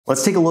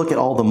Let's take a look at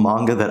all the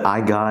manga that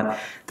I got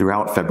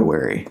throughout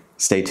February.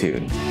 Stay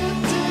tuned.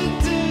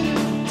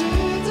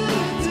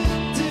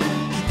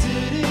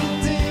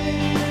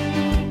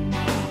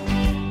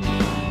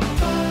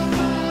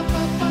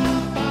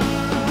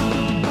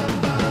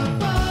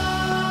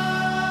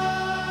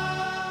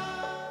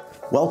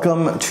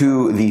 Welcome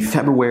to the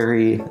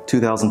February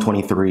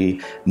 2023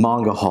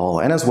 manga haul,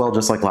 and as well,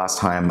 just like last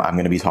time, I'm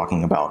going to be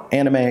talking about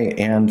anime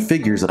and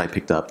figures that I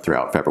picked up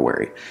throughout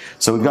February.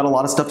 So we've got a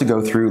lot of stuff to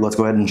go through. Let's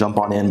go ahead and jump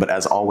on in, but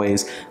as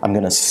always, I'm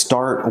going to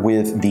start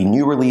with the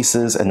new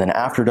releases, and then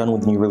after done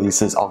with the new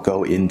releases, I'll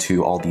go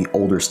into all the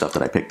older stuff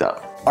that I picked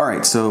up.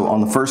 Alright, so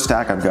on the first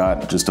stack, I've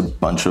got just a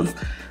bunch of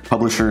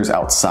publishers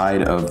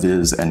outside of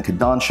Viz and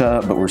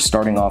Kodansha, but we're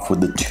starting off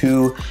with the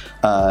two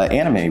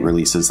anime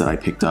releases that I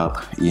picked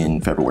up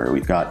in February.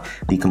 We've got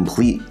the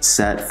complete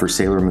set for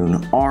Sailor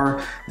Moon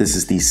R. This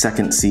is the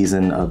second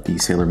season of the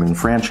Sailor Moon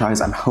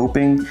franchise. I'm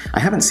hoping, I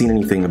haven't seen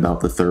anything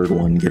about the third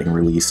one getting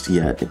released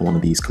yet in one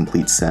of these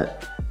complete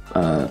set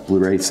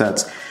Blu-ray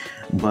sets,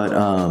 but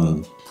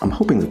I'm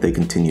hoping that they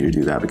continue to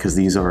do that because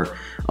these are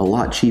a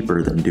lot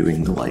cheaper than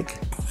doing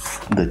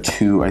the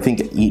two. I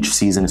think each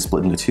season is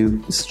split into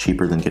two. It's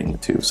cheaper than getting the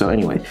two. So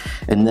anyway,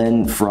 and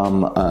then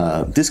from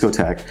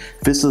Discotek,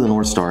 Fist of the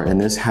North Star, and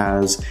this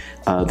has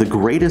the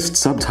greatest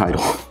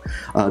subtitle,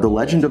 The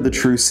Legend of the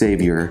True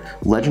Savior,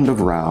 Legend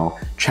of Rao,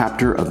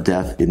 Chapter of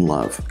Death in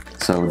Love.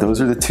 So those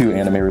are the two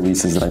anime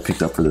releases that I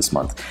picked up for this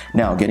month.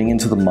 Now, getting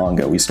into the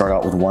manga, we start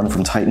out with one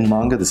from Titan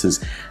Manga. This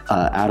is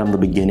Atom the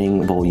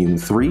Beginning Volume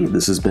 3.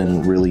 This has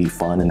been really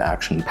fun and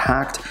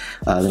action-packed.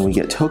 Then we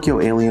get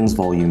Tokyo Aliens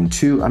Volume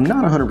 2. I'm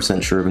not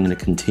 100% sure if I'm going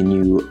to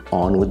continue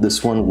on with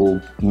this one.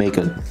 We'll make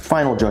a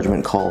final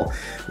judgment call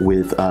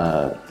with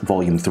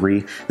Volume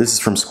 3. This is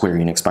from Square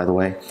Enix, by the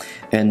way.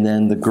 And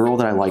then The Girl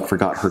That I Like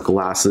Forgot Her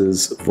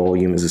Glasses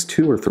Volume, is this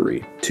 2 or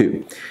 3?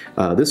 2.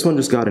 This one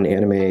just got an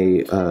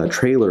anime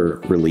trailer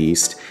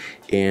released,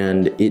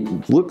 and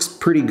it looks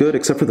pretty good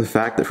except for the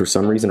fact that for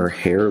some reason her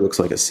hair looks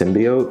like a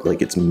symbiote,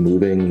 like it's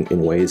moving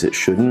in ways it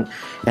shouldn't.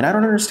 And I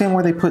don't understand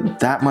why they put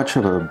that much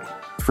of a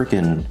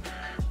freaking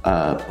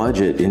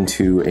budget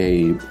into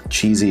a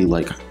cheesy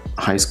like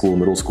high school,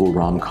 middle school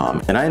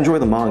rom-com. And I enjoy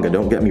the manga,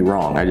 don't get me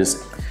wrong,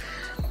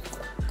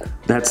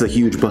 that's a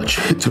huge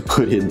budget to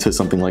put into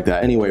something like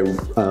that. Anyway,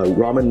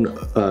 Ramen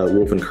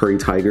Wolf and Curry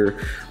Tiger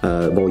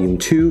Volume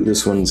 2.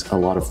 This one's a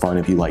lot of fun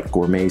if you like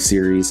gourmet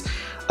series.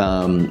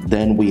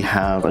 Then we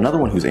have another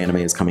one whose anime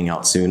is coming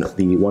out soon,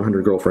 The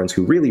 100 Girlfriends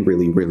Who Really,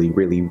 Really, Really,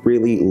 Really,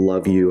 Really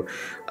Love You.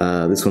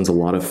 This one's a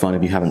lot of fun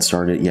if you haven't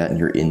started it yet and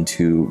you're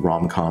into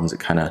rom-coms. It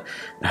kind of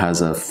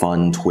has a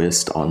fun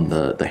twist on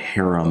the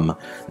harem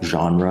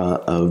genre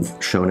of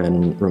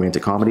shonen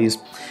romantic comedies.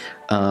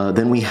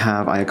 Then we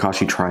have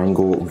Ayakashi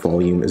Triangle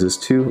Volume, is this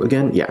 2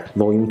 again? Yeah,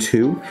 Volume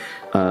 2.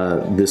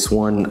 This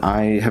one,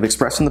 I have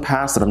expressed in the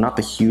past that I'm not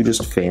the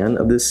hugest fan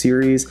of this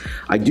series.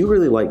 I do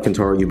really like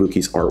Kentaro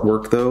Yabuki's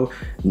artwork though,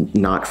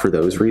 not for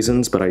those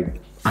reasons, but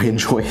I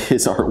enjoy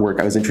his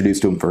artwork. I was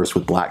introduced to him first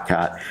with Black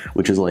Cat,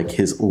 which is like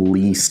his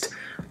least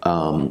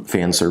fan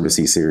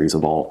servicey series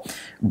of all.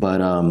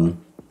 But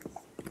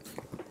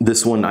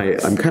this one,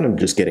 I'm kind of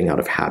just getting out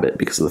of habit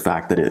because of the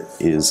fact that it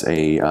is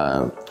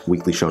a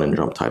Weekly Shonen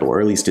Jump title, or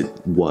at least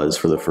it was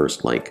for the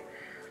first, like,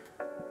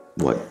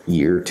 what,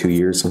 year, 2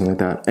 years, something like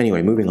that.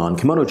 Anyway, moving on.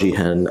 Kimono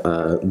Jihen,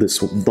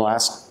 the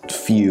last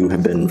few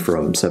have been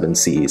from 7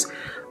 Seas.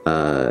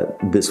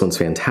 This one's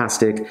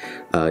fantastic.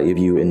 If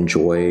you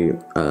enjoy,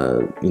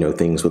 you know,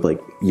 things with,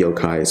 like,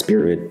 yokai,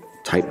 spirit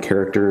type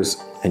characters,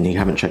 and you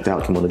haven't checked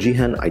out Kimono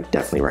Jihen, I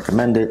definitely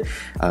recommend it.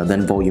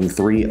 Then Volume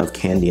 3 of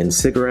Candy and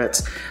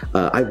Cigarettes.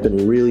 I've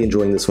been really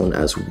enjoying this one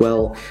as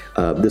well.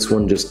 This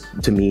one just,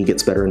 to me,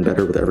 gets better and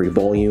better with every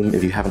volume.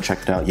 If you haven't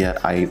checked it out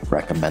yet, I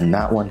recommend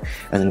that one.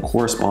 And then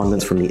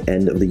Correspondence from the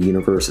End of the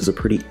Universe is a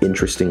pretty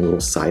interesting little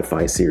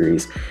sci-fi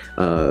series.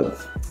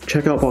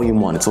 Check out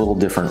Volume 1. It's a little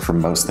different from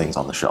most things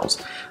on the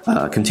shelves.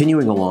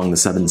 Continuing along the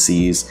 7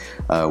 Seas,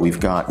 we've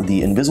got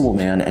The Invisible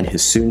Man and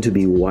His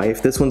Soon-to-Be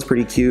Wife. This one's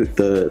pretty cute.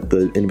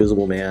 The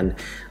Invisible Man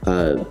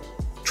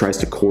tries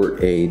to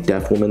court a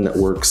deaf woman that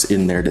works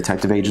in their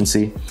detective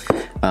agency.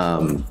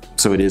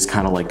 So it is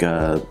kind of like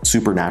a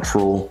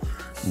supernatural,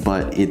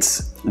 but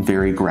it's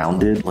very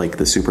grounded. Like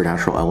the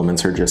supernatural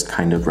elements are just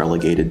kind of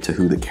relegated to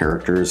who the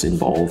characters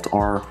involved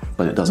are,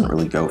 but it doesn't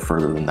really go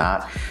further than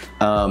that.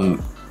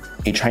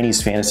 A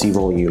Chinese Fantasy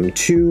Volume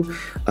 2.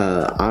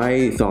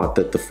 I thought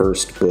that the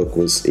first book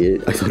was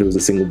it. I thought it was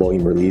a single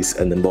volume release,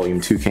 and then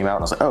Volume 2 came out,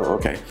 and I was like, oh,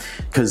 okay.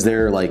 Because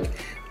they're like,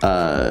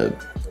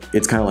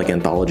 it's kind of like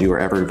anthology where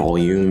every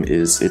volume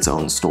is its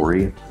own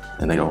story,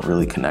 and they don't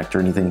really connect or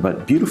anything,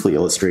 but beautifully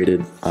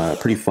illustrated,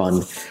 pretty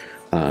fun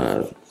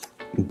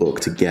book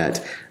to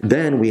get.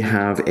 Then we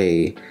have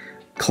a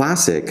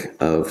classic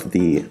of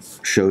the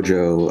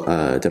shoujo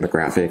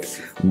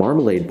demographic,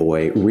 Marmalade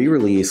Boy,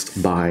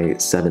 re-released by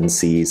 7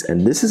 Seas,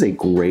 and this is a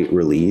great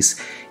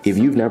release. If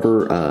you've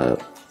never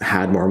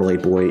had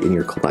Marmalade Boy in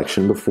your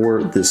collection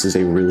before, this is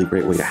a really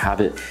great way to have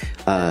it.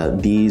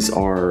 These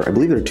are, I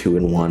believe they're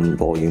 2-in-1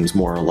 volumes,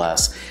 more or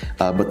less.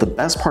 But the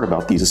best part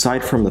about these,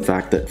 aside from the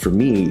fact that for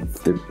me,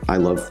 I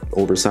love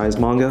oversized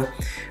manga,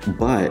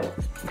 but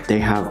they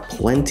have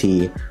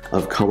plenty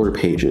of color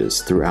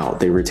pages throughout.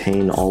 They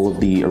retain all of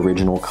the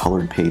original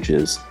colored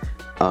pages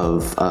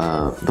of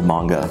the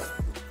manga.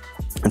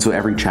 And so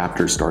every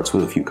chapter starts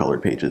with a few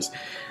colored pages.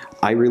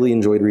 I really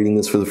enjoyed reading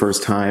this for the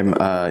first time.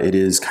 It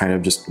is kind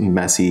of just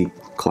messy,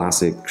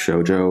 classic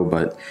shoujo,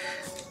 but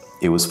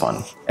it was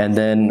fun. And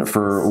then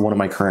for one of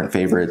my current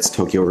favorites,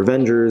 Tokyo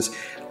Revengers,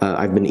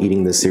 I've been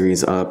eating this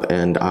series up,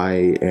 and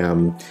I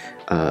am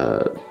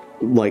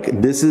like,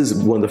 this is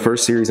one of the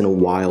first series in a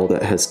while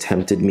that has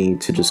tempted me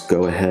to just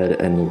go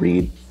ahead and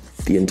read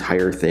the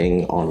entire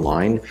thing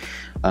online.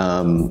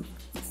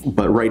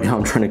 But right now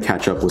I'm trying to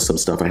catch up with some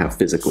stuff I have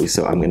physically,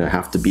 so I'm gonna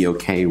have to be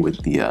okay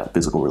with the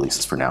physical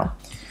releases for now.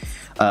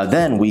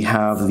 Then we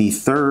have the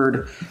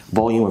third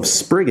volume of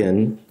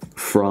Spriggan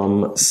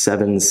from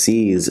Seven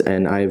Seas,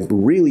 and I've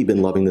really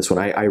been loving this one.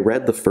 I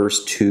read the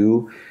first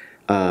two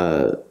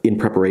in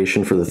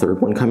preparation for the third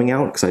one coming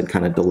out, because I'd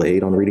kind of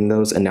delayed on reading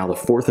those, and now the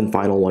fourth and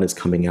final one is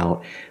coming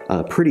out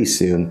pretty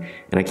soon,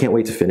 and I can't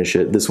wait to finish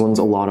it. This one's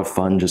a lot of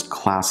fun, just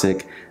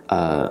classic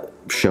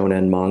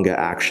shonen manga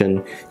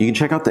action. You can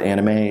check out the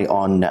anime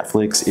on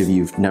Netflix if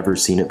you've never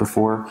seen it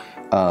before.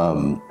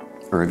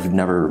 Or if you've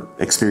never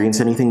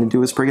experienced anything to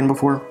do with Spriggan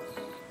before,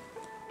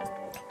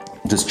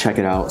 just check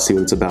it out, see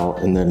what it's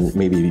about, and then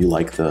maybe if you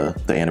like the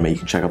anime, you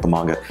can check out the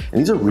manga. And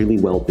these are really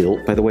well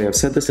built, by the way. I've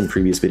said this in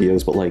previous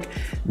videos, but like,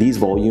 these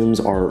volumes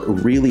are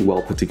really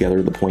well put together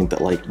to the point that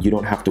like, you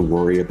don't have to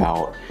worry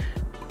about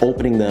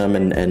opening them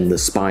and the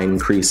spine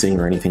creasing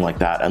or anything like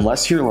that,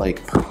 unless you're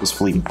like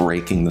purposefully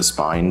breaking the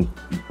spine.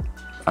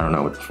 I don't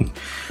know,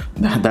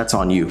 that's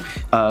on you.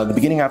 The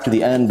Beginning After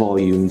the End,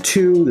 Volume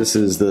 2. This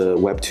is the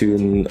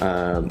webtoon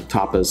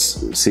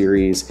tapas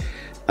series.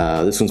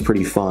 This one's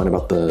pretty fun,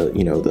 about the,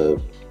 you know,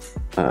 the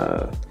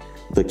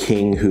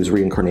king who's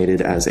reincarnated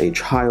as a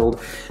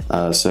child.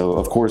 So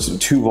of course,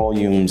 2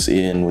 volumes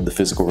in with the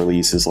physical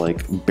release is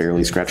like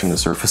barely scratching the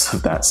surface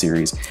of that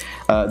series.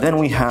 Then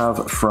we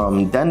have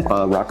from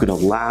Denpa, Rakuda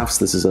Laughs.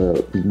 This is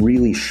a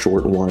really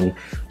short one.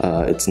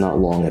 It's not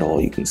long at all,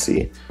 you can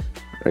see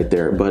right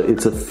there, but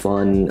it's a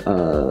fun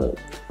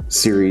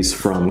series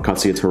from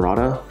Katsuya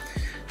Terada.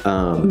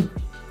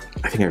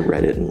 I think I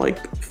read it in like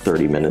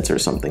 30 minutes or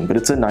something, but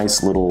it's a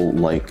nice little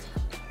like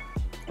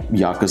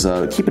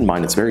Yakuza. Keep in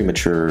mind, it's very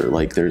mature.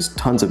 Like, there's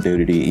tons of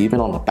nudity, even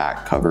on the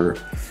back cover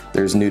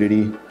there's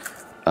nudity.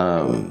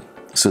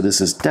 So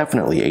this is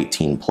definitely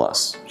 18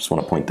 plus. Just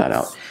want to point that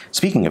out.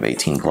 Speaking of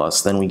 18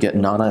 plus, then we get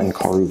Nana and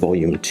Karu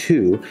Volume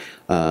 2.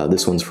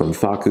 This one's from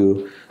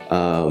Faku.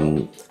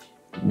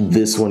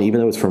 This one, even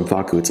though it's from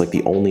Faku, it's like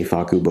the only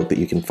Faku book that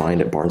you can find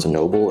at Barnes &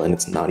 Noble, and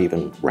it's not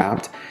even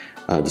wrapped,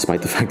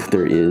 despite the fact that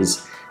there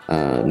is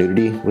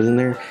nudity within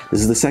there.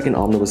 This is the second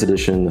omnibus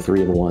edition, the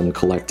 3-in-1,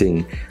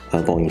 collecting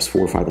volumes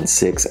 4, 5, and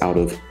 6 out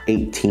of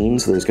 18,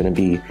 so there's going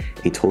to be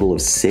a total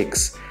of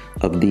 6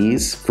 of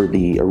these for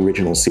the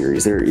original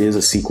series. There is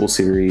a sequel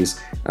series.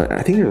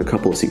 I think there's a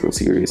couple of sequel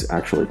series,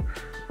 actually,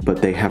 but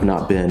they have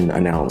not been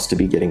announced to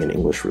be getting an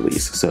English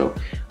release. So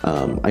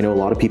I know a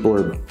lot of people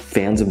are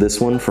fans of this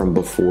one from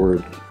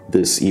before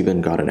this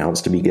even got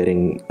announced to be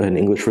getting an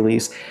English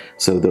release.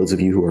 So those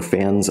of you who are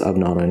fans of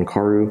Nana and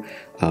Karu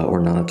or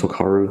Nana to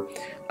Karu,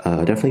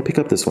 definitely pick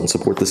up this one,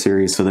 support the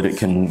series so that it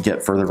can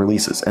get further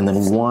releases. And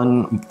then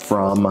one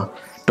from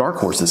Dark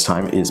Horse this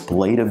time is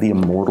Blade of the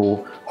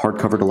Immortal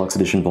Hardcover Deluxe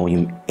Edition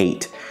Volume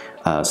 8.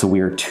 So we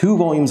are 2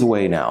 volumes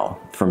away now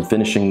from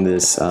finishing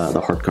this,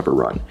 the hardcover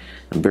run.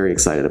 I'm very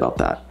excited about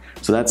that.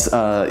 So that's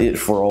it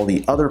for all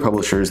the other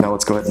publishers. Now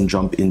let's go ahead and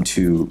jump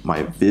into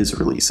my Viz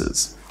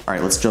releases. All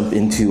right, let's jump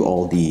into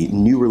all the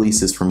new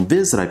releases from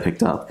Viz that I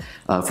picked up.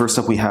 First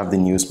up, we have the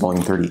newest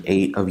volume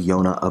 38 of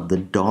Yona of the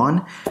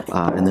Dawn,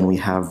 and then we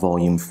have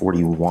volume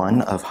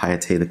 41 of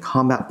Hayate the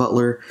Combat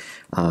Butler.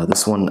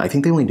 This one, I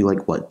think they only do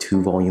like, what,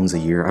 2 volumes a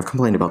year? I've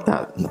complained about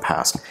that in the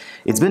past.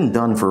 It's been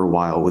done for a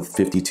while with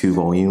 52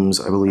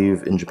 volumes, I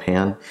believe, in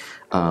Japan.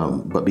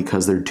 But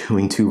because they're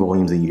doing 2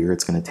 volumes a year,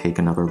 it's going to take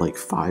another like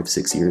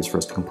 5-6 years for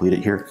us to complete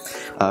it here.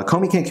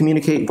 Komi Can't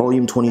Communicate,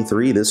 volume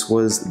 23. This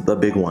was the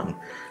big one.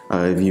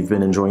 If you've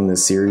been enjoying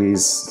this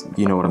series,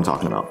 you know what I'm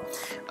talking about.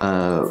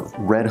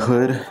 Red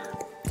Hood,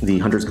 the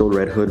Hunter's Guild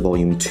Red Hood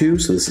Volume 2.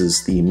 So this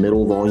is the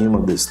middle volume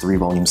of this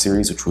 3-volume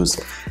series, which was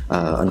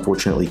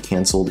unfortunately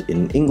canceled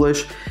in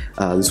English.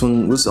 This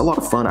one was a lot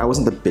of fun. I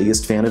wasn't the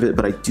biggest fan of it,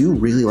 but I do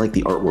really like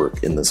the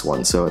artwork in this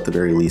one. So at the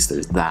very least,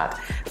 there's that.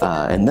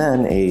 And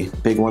then a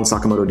big one,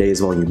 Sakamoto Days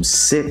Volume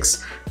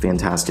 6,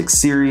 fantastic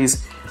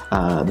series.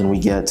 Then we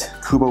get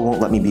Kubo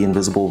Won't Let Me Be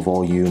Invisible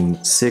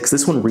Volume 6.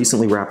 This one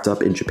recently wrapped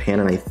up in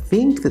Japan, and I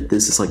think that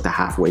this is like the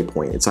halfway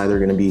point. It's either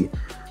going to be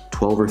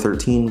 12 or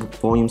 13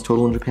 volumes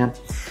total in Japan.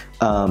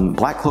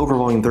 Black Clover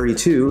Volume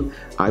 32,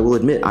 I will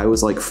admit I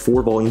was like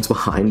 4 volumes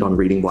behind on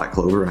reading Black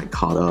Clover, and I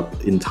caught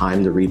up in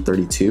time to read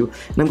 32,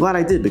 and I'm glad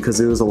I did because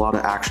there was a lot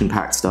of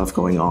action-packed stuff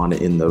going on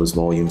in those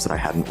volumes that I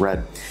hadn't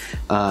read.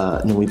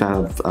 And then we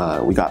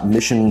got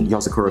Mission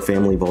Yozakura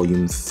Family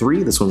Volume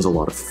 3. This one's a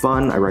lot of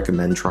fun. I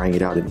recommend trying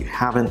it out if you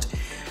haven't.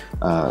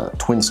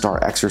 Twin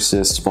Star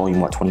Exorcist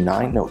Volume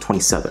 29? No,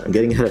 27. I'm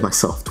getting ahead of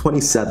myself.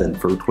 27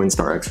 for Twin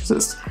Star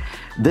Exorcist.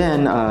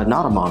 Then,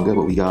 not a manga,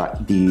 but we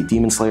got the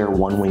Demon Slayer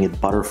One-Winged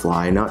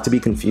Butterfly, not to be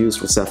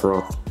confused with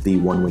Sephiroth the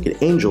One-Winged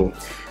Angel,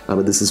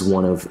 but this is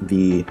one of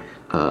the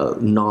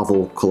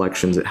novel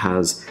collections. It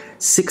has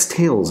 6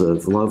 tales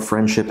of love,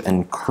 friendship,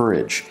 and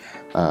courage.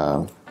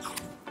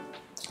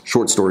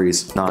 Short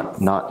stories,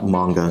 not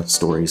manga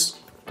stories.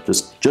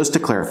 Just to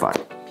clarify.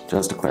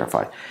 Just to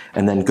clarify.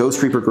 And then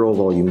Ghost Reaper Girl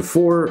Volume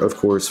 4, of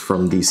course,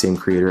 from the same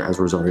creator as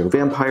Rosario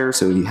Vampire.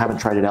 So if you haven't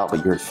tried it out,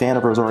 but you're a fan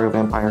of Rosario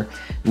Vampire,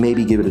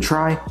 maybe give it a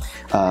try.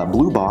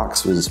 Blue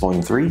Box was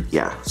Volume 3.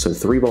 Yeah, so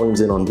 3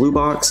 volumes in on Blue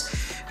Box.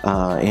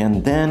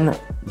 And then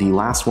the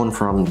last one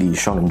from the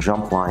Shonen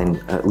Jump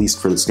line, at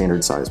least for the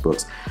standard size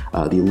books,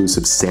 The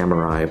Elusive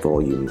Samurai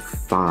Volume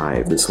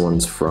 5. This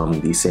one's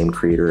from the same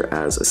creator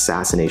as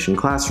Assassination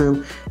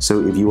Classroom.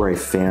 So if you are a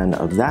fan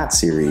of that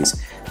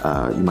series,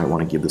 you might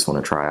want to give this one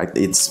a try.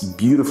 It's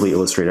beautifully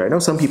illustrated. I know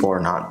some people are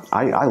not.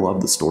 I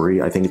love the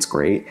story. I think it's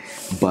great,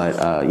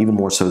 but even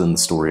more so than the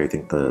story, I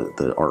think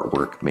the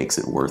artwork makes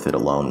it worth it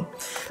alone.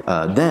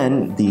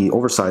 Then the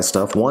oversized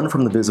stuff, one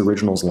from the Viz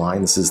Originals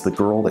line. This is The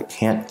Girl That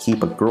Can't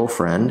Keep a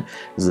Girlfriend.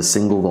 This is a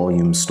single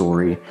volume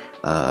story.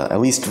 At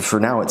least for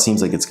now, it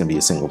seems like it's going to be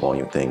a single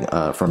volume thing.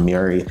 From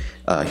Miari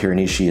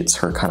Hiranishi, it's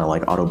her kind of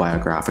like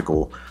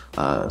autobiographical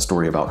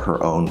story about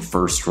her own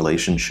first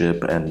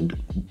relationship and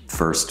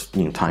first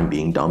time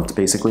being dumped,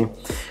 basically.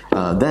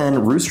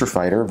 Then Rooster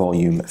Fighter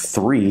Volume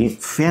 3,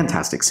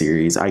 fantastic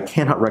series. I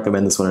cannot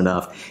recommend this one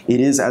enough. It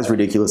is as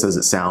ridiculous as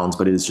it sounds,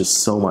 but it is just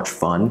so much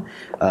fun.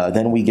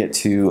 Then we get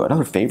to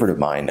another favorite of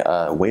mine,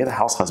 Way of the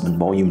House Husband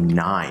Volume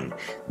 9.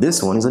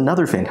 This one is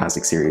another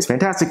fantastic series,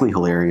 fantastically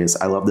hilarious.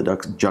 I love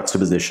the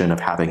juxtaposition of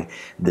having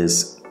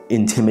this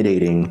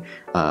intimidating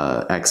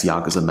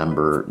ex-Yakuza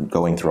member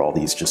going through all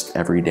these just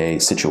everyday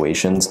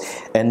situations.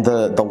 And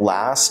the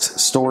last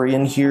story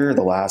in here,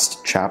 the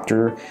last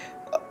chapter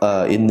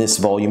in this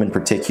volume in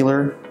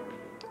particular,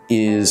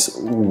 is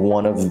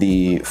one of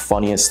the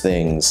funniest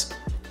things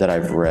that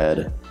I've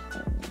read.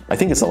 I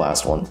think it's the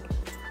last one.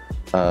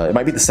 It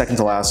might be the second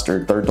to last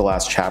or third to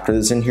last chapter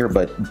that's in here,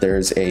 but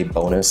there's a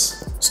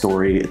bonus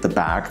story at the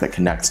back that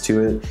connects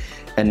to it.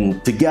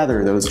 And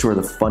together, those two are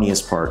the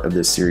funniest part of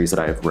this series that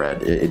I have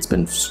read. It's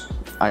been,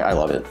 I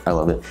love it. I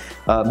love it.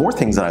 More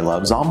things that I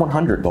love, Zom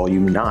 100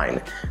 Volume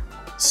 9.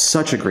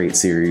 Such a great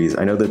series.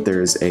 I know that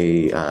there's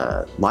a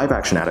live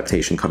action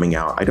adaptation coming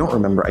out. I don't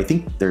remember. I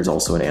think there's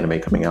also an anime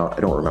coming out.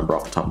 I don't remember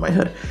off the top of my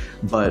head.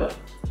 But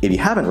if you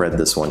haven't read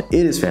this one,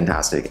 it is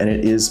fantastic. And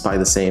it is by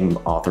the same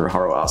author,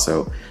 Haru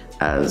Aso,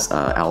 as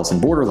Alice in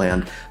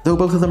Borderland, though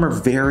both of them are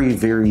very,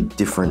 very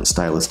different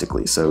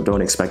stylistically, so don't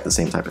expect the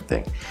same type of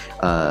thing.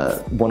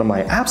 One of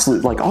my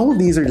absolute, like, all of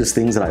these are just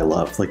things that I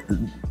love. Like,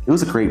 it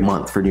was a great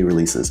month for new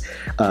releases.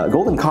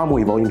 Golden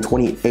Kamuy Volume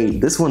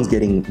 28, this one's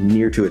getting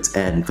near to its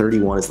end.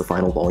 31 is the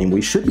final volume.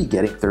 We should be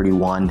getting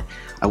 31,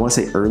 I want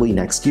to say early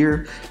next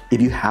year. If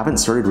you haven't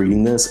started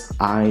reading this,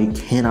 I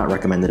cannot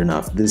recommend it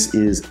enough. This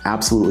is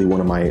absolutely one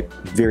of my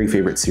very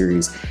favorite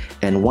series,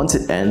 and once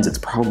it ends, it's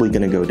probably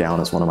going to go down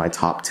as one of my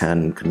top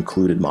 10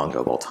 concluded manga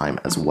of all time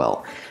as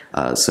well.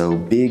 So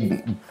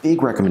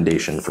big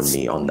recommendation from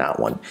me on that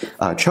one.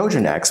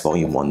 Chojin X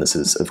Volume 1, this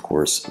is of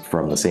course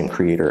from the same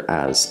creator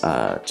as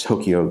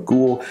Tokyo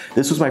Ghoul.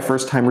 This was my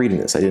first time reading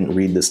this. I didn't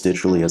read this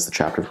digitally as the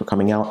chapters were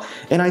coming out,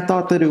 and I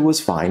thought that it was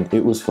fine.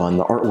 It was fun.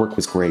 The artwork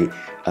was great,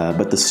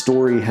 but the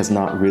story has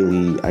not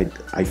really,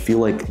 I feel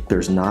like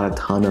there's not a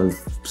ton of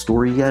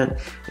story yet.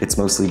 It's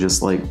mostly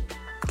just like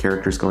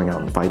characters going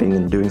out and fighting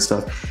and doing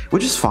stuff,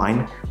 which is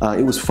fine.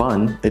 It was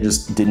fun. It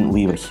just didn't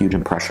leave a huge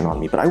impression on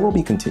me, but I will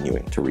be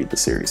continuing to read the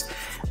series.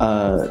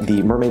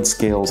 The Mermaid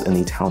Scales in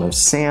the Town of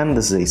Sand.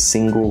 This is a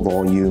single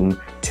volume,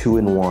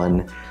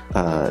 2-in-1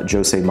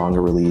 Josei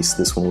manga release.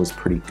 This one was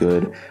pretty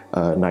good.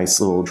 Nice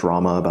little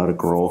drama about a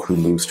girl who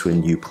moves to a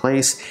new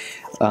place.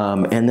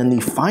 And then the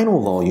final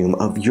volume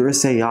of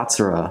Urusei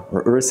Yatsura,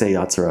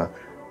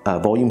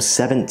 Volume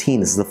 17.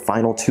 This is the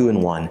final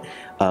 2-in-1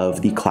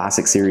 of the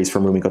classic series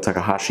from Rumiko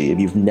Takahashi. If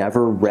you've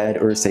never read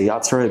Urusei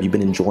Yatsura, if you've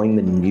been enjoying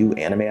the new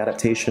anime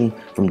adaptation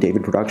from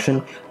David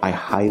Production, I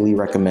highly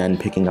recommend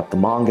picking up the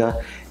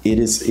manga.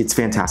 It's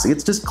fantastic.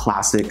 It's just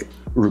classic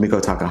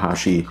Rumiko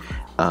Takahashi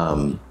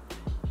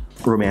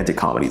romantic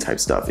comedy type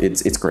stuff.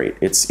 It's great.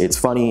 It's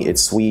funny,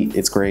 it's sweet,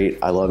 it's great.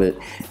 I love it.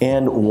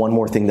 And one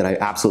more thing that I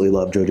absolutely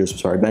love, JoJo's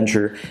Bizarre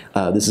Adventure.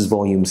 This is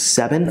Volume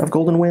 7 of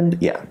Golden Wind.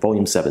 Yeah,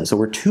 Volume 7. So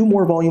we're 2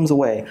 more volumes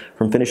away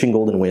from finishing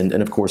Golden Wind,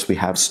 and of course we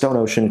have Stone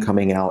Ocean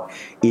coming out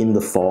in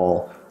the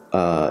fall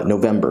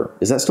November.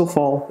 Is that still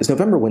fall? Is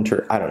November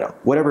winter? I don't know.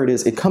 Whatever it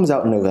is, it comes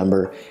out in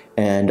November,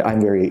 and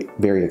I'm very,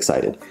 very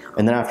excited.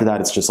 And then after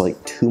that, it's just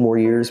like 2 more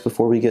years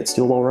before we get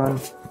Steel Ball Run.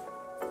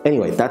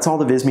 Anyway, that's all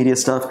the Viz Media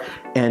stuff,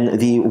 and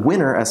the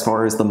winner as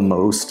far as the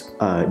most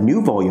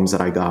new volumes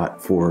that I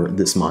got for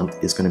this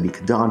month is going to be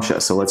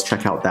Kodansha, so let's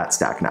check out that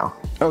stack now.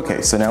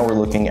 Okay, so now we're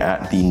looking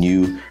at the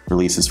new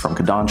releases from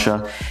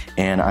Kodansha,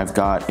 and I've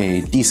got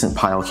a decent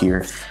pile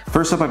here.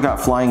 First up, I've got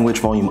Flying Witch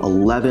Volume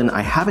 11.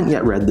 I haven't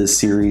yet read this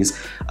series,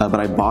 but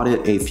I bought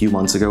it a few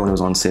months ago when it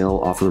was on sale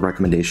off of the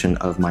recommendation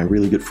of my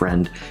really good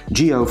friend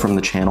Gio from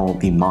the channel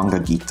The Manga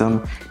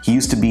Geekdom. He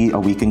used to be a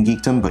Weekend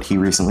Geekdom, but he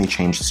recently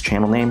changed his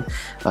channel name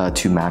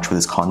to match with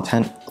his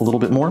content a little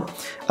bit more.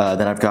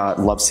 Then I've got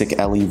Lovesick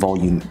Ellie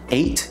Volume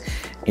 8,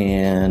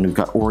 and we've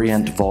got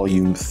Orient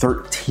Volume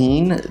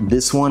 13.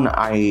 This one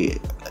I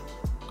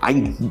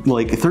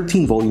like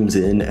 13 volumes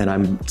in, and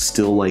I'm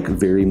still like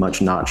very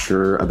much not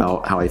sure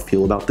about how I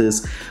feel about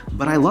this,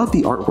 but I love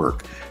the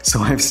artwork, so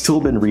I've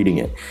still been reading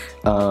it.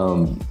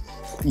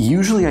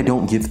 Usually I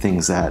don't give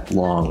things that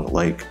long,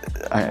 like,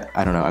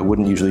 I don't know, I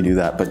wouldn't usually do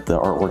that, but the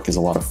artwork is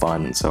a lot of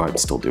fun, so I'm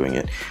still doing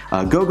it.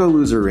 Go-Go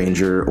Loser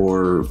Ranger,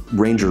 or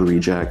Ranger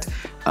Reject.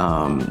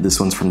 This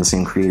one's from the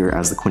same creator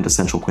as the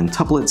Quintessential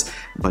Quintuplets,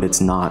 but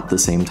it's not the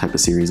same type of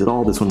series at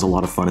all. This one's a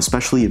lot of fun,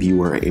 especially if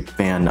you are a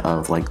fan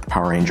of like the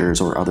Power Rangers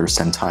or other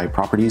Sentai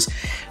properties.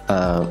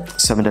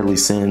 7 Deadly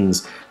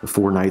Sins, The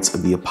 4 Nights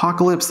of the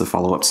Apocalypse, the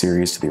follow-up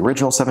series to the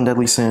original 7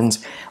 Deadly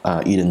Sins.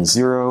 Eden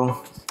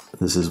Zero.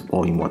 This is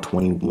volume, what,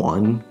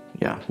 21?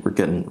 Yeah, we're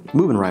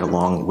moving right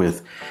along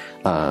with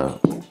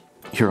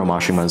Hiro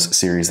Mashima's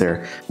series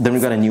there. Then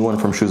we've got a new one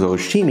from Shuzo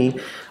Oshimi,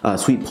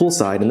 Sweet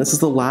Poolside, and this is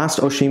the last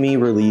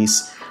Oshimi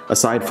release,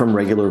 aside from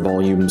regular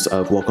volumes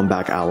of Welcome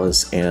Back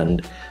Alice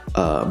and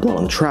Blood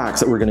on the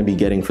Tracks, that we're going to be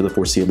getting for the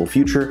foreseeable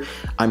future.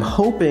 I'm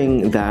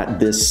hoping that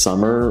this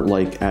summer,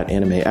 like at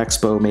Anime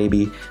Expo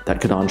maybe,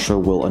 that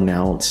Kodansha will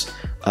announce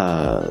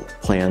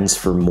plans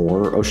for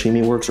more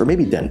Oshimi works, or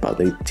maybe Denpa.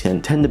 They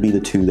tend to be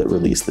the two that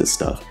release this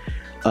stuff.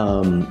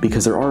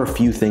 Because there are a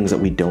few things that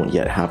we don't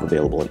yet have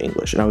available in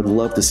English, and I would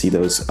love to see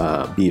those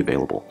be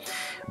available.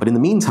 But in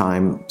the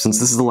meantime, since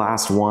this is the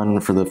last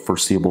one for the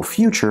foreseeable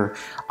future,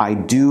 I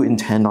do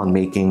intend on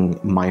making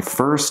my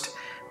first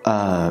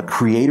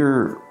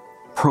creator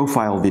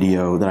profile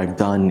video that I've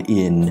done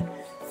in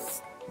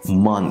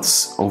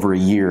months, over a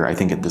year, I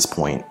think at this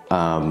point,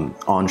 on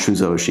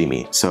Shuzo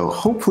Oshimi. So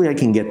hopefully I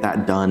can get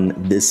that done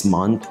this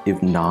month.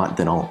 If not,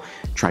 then I'll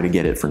try to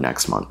get it for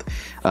next month.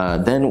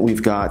 Then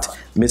we've got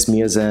Miss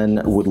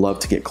Miyazen Would Love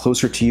to Get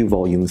Closer to You,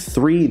 Volume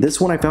 3.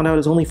 This one I found out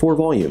is only 4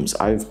 volumes.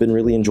 I've been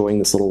really enjoying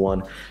this little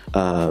one.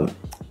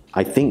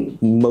 I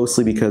think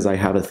mostly because I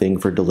have a thing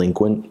for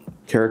delinquent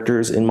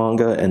characters in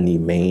manga, and the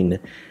main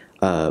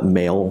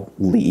male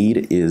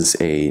lead is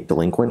a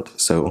delinquent,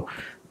 so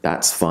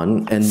that's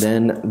fun. And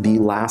then The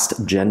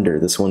Last Gender.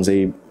 This one's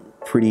a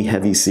pretty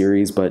heavy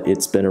series, but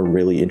it's been a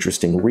really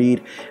interesting read,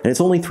 and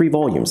it's only 3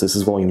 volumes. This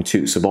is volume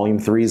 2, so volume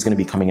 3 is going to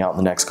be coming out in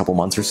the next couple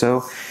months or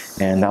so,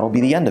 and that'll be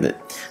the end of it.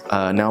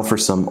 Now for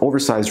some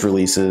oversized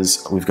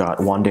releases, we've got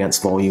One Dance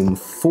Volume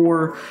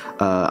 4.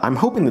 I'm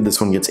hoping that this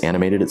one gets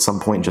animated at some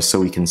point, just so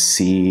we can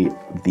see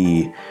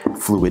the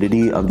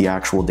fluidity of the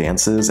actual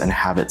dances and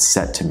have it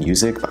set to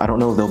music. But I don't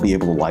know if they'll be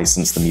able to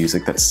license the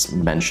music that's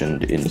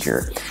mentioned in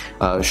here.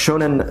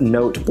 Shonen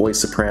Note Boy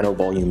Soprano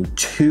Volume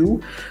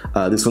 2.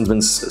 This one's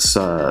been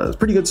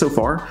pretty good so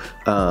far.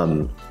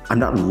 I'm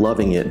not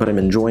loving it, but I'm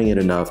enjoying it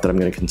enough that I'm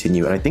going to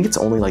continue. And I think it's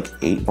only like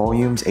 8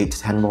 volumes, 8 to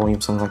 10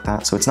 volumes, something like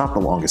that. So it's not the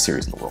longest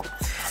series in the world.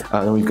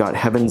 Then we've got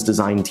Heaven's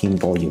Design Team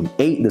Volume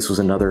 8. This was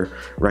another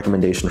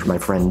recommendation from my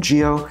friend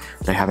Gio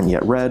that I haven't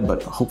yet read,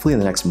 but hopefully in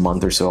the next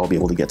month or so I'll be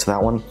able to get to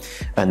that one.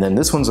 And then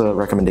this one's a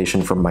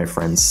recommendation from my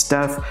friend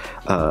Steph,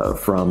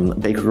 from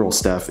Baker Girl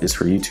Steph is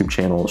her YouTube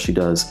channel. She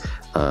does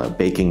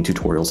baking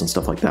tutorials and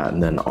stuff like that.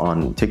 And then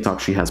on TikTok,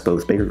 she has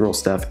both Baker Girl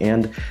Steph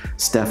and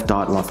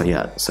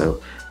Steph.Lafayette.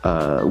 So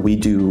we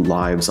do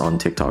lives on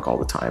TikTok all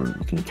the time.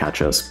 You can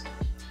catch us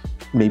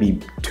maybe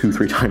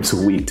 2-3 times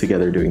a week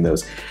together doing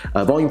those.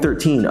 Volume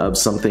 13 of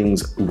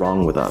Something's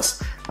Wrong With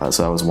Us.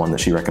 So that was one that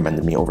she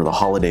recommended me over the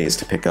holidays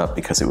to pick up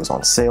because it was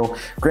on sale.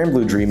 Grand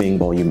Blue Dreaming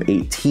Volume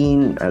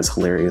 18, as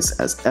hilarious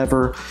as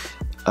ever.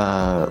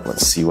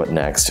 Let's see what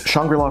next.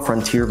 Shangri-La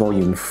Frontier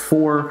Volume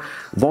 4.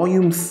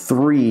 Volume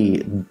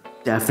 3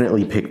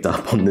 definitely picked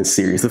up on this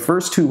series. The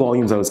first 2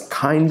 volumes I was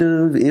kind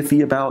of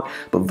iffy about,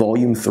 but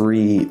Volume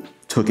 3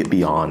 took it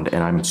beyond,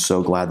 and I'm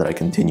so glad that I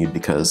continued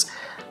because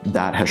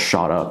that has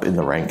shot up in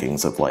the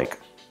rankings of like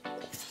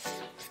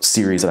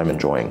series that I'm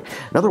enjoying.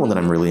 Another one that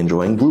I'm really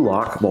enjoying, Blue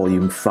Lock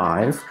Volume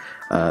 5.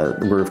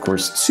 We're of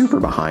course super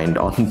behind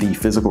on the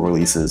physical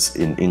releases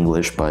in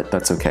English, but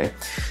that's okay.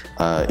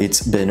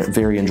 It's been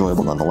very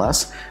enjoyable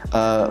nonetheless.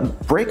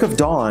 Break of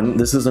Dawn,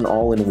 this is an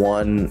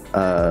all-in-one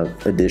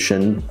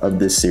edition of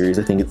this series.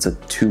 I think it's a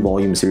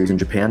 2-volume series in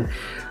Japan.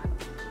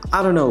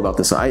 I don't know about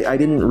this.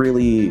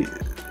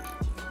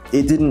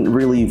 It didn't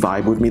really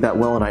vibe with me that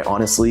well, and I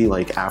honestly,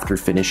 like, after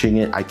finishing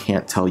it, I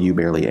can't tell you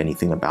barely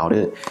anything about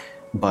it.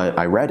 but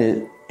I read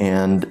it,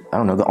 and I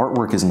don't know, the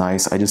artwork is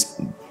nice. I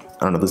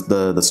don't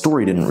know, the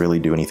story didn't really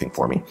do anything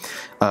for me.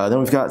 Then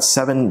we've got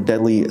 7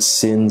 Deadly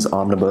Sins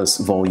Omnibus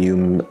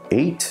Volume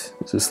 8.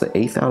 Is this the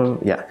 8th out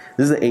of? Yeah,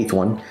 this is the 8th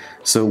one.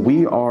 So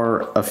we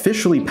are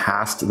officially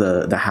past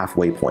the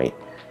halfway point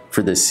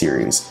for this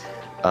series,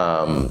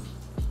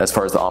 as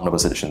far as the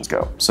Omnibus editions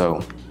go.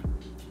 So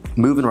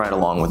moving right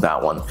along with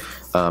that one.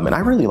 And I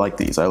really like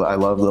these. I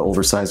love the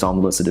oversized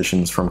omnibus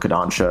editions from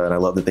Kodansha, and I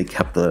love that they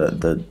kept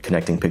the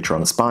connecting picture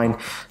on the spine.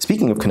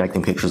 Speaking of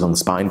connecting pictures on the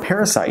spine,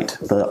 Parasite,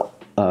 the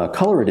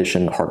color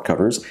edition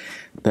hardcovers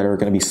that are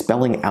going to be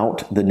spelling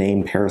out the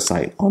name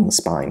Parasite on the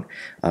spine.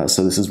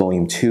 So this is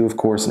volume 2, of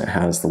course, and it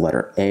has the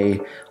letter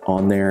A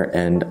on there,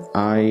 and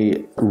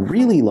I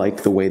really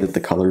like the way that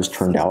the colors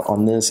turned out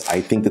on this. I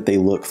think that they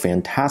look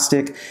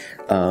fantastic.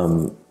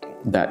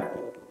 That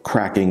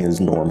cracking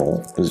is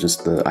normal. It was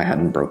just I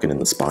hadn't broken in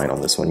the spine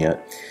on this one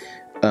yet.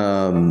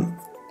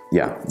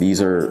 Yeah,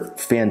 these are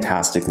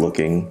fantastic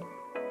looking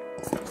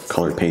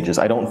colored pages.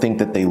 I don't think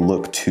that they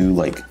look too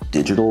like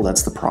digital.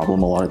 That's the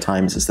problem a lot of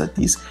times, is that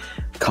these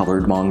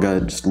colored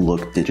manga just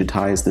look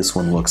digitized. This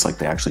one looks like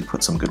they actually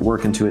put some good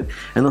work into it.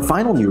 And the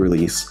final new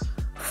release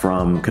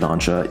from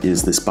Kodansha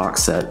is this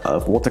box set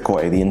of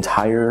Wotakoi, the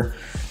entire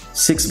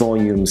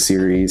 6-volume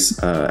series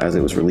as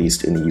it was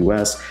released in the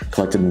US,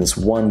 collected in this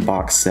one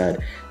box set.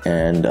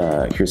 And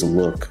here's a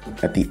look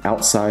at the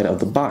outside of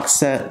the box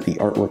set, the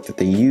artwork that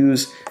they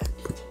use,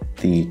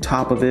 the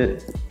top of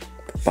it,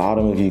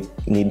 bottom if you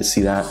need to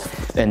see that.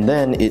 And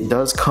then it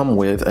does come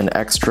with an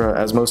extra,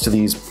 as most of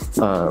these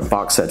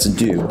box sets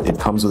do, it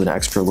comes with an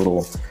extra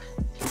little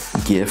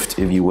gift,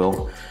 if you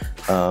will.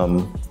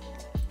 Some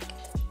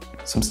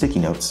sticky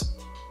notes.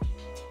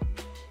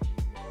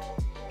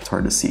 It's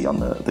hard to see on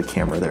the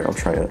camera there. I'll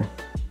try to,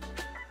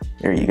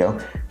 there you go.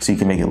 So you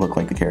can make it look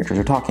like the characters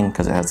are talking,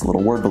 because it has the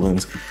little word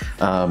balloons.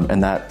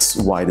 And that's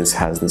why this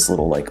has this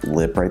little like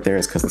lip right there,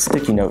 is because the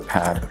sticky note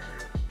pad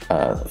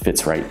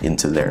fits right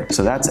into there.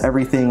 So that's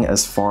everything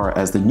as far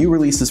as the new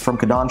releases from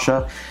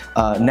Kodansha.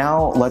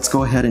 Now let's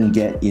go ahead and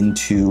get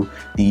into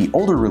the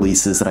older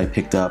releases that I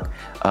picked up,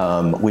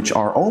 which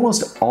are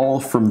almost all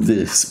from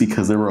this,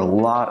 because there were a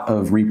lot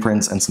of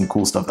reprints and some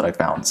cool stuff that I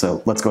found.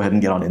 So let's go ahead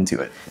and get on into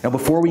it. Now,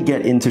 before we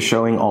get into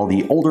showing all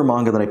the older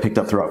manga that I picked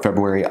up throughout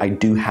February, I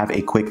do have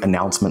a quick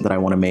announcement that I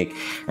want to make,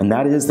 and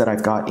that is that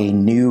I've got a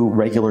new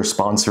regular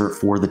sponsor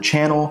for the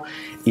channel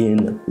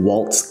in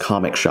Walt's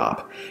Comic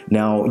Shop.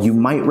 Now, you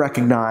might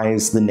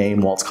recognize the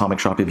name Walt's Comic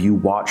Shop if you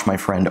watch my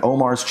friend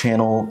Omar's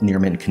channel, Near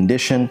Mint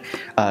Condition.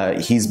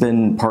 He's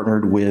been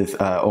partnered with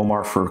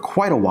Omar for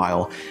quite a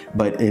while,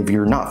 but if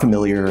you're not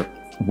familiar,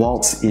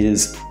 Walt's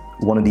is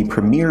one of the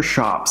premier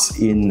shops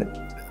in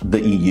the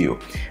EU.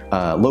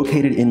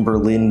 Located in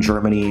Berlin,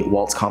 Germany,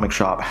 Walt's Comic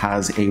Shop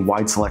has a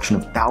wide selection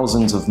of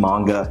thousands of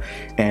manga,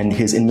 and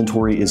his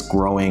inventory is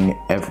growing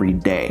every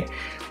day.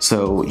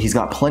 So he's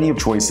got plenty of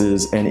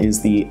choices and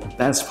is the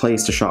best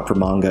place to shop for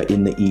manga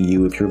in the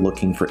EU if you're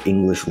looking for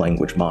English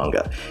language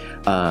manga.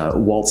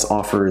 Waltz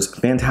offers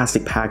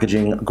fantastic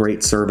packaging,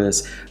 great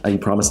service. He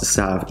promises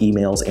to have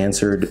emails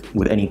answered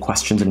with any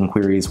questions and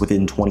inquiries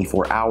within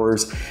 24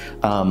 hours.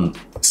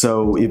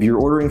 So if you're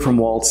ordering from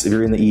Waltz, if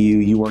you're in the EU,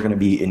 you are going to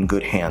be in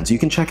good hands. You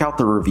can check out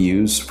the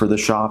reviews for the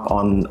shop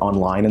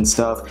online and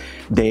stuff.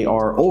 They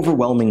are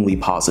overwhelmingly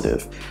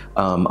positive.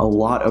 A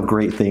lot of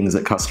great things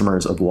that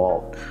customers of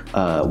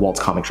Walt's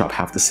Comic Shop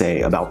have to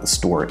say about the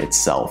store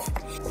itself.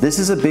 This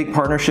is a big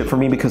partnership for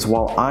me because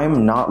while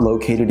I'm not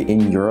located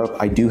in Europe,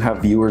 I do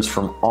have viewers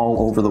from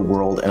all over the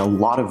world, and a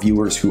lot of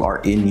viewers who are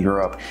in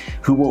Europe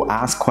who will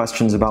ask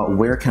questions about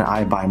where can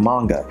I buy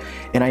manga.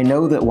 And I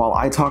know that while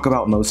I talk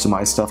about most of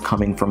my stuff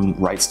coming from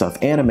Right Stuff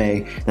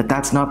Anime,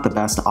 that's not the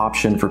best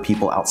option for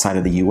people outside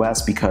of the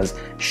US, because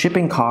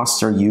shipping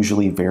costs are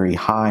usually very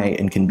high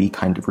and can be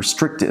kind of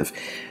restrictive.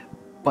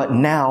 But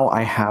now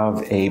I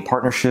have a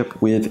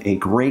partnership with a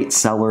great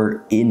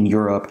seller in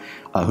Europe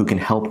who can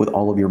help with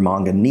all of your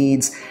manga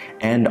needs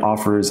and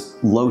offers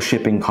low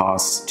shipping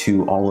costs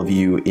to all of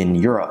you in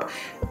Europe.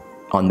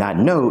 On that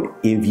note,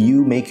 if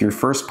you make your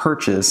first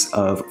purchase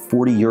of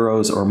 40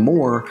 euros or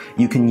more,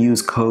 you can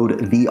use code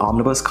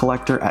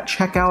TheOmnibusCollector at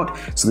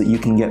checkout so that you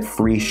can get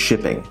free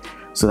shipping.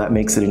 So that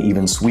makes it an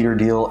even sweeter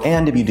deal,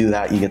 and if you do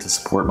that, you get to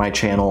support my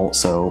channel,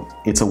 so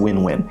it's a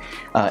win-win.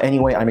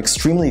 Anyway, I'm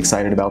extremely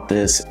excited about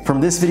this.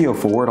 From this video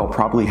forward, I'll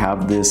probably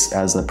have this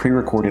as a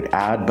pre-recorded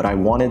ad, but I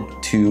wanted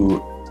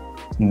to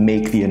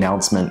make the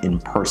announcement in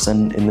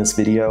person in this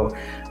video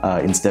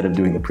instead of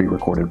doing the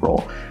pre-recorded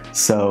role.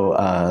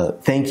 So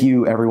thank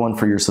you everyone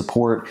for your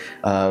support,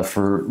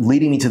 for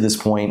leading me to this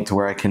point to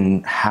where I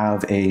can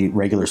have a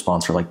regular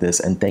sponsor like this,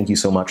 and thank you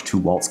so much to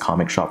Walt's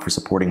Comic Shop for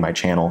supporting my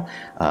channel.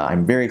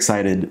 I'm very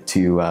excited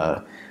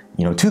to,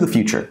 to the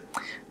future.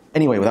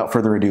 Anyway, without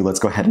further ado, let's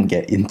go ahead and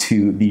get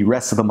into the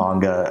rest of the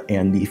manga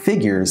and the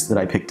figures that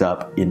I picked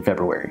up in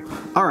February.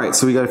 All right,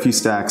 so we got a few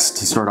stacks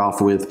to start off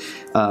with.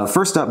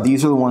 First up,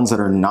 these are the ones that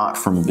are not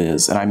from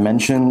Viz, and I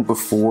mentioned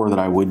before that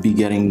I would be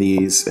getting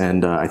these,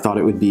 and I thought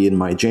it would be in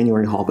my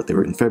January haul, but they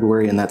were in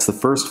February, and that's the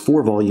first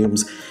 4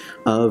 volumes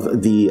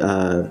of the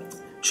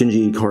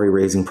Shinji Ikari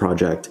Raising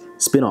Project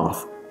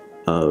spin-off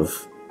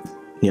of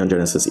Neon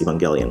Genesis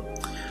Evangelion.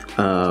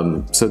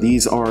 So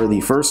these are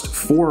the first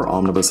 4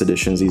 omnibus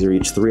editions. These are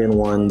each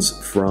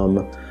 3-in-1s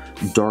from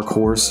Dark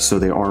Horse, so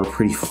they are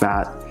pretty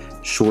fat,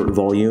 short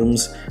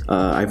volumes.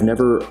 I've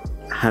never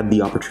had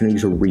the opportunity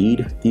to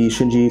read the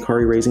Shinji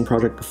Ikari Raising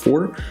Project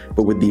before,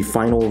 but with the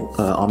final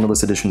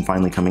omnibus edition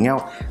finally coming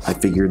out, I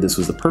figured this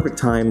was the perfect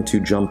time to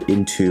jump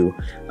into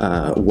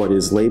what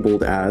is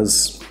labeled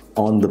as,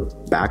 on the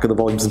back of the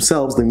volumes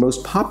themselves, the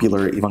most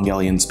popular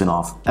Evangelion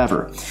spin-off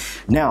ever.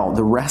 Now,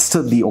 the rest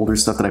of the older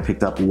stuff that I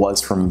picked up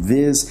was from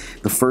Viz.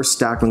 The first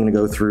stack I'm going to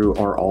go through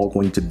are all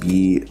going to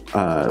be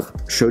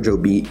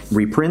Shoujo Beat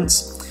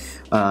reprints.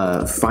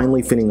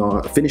 Finally finishing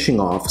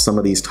off some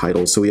of these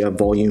titles. So we have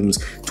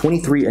volumes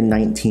 23 and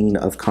 19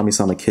 of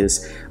Kami-sama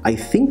Kiss. I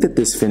think that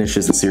this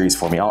finishes the series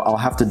for me. I'll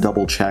have to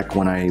double check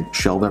when I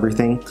shelve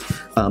everything,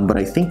 but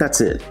I think that's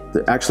it.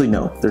 Actually,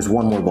 no, there's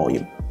one more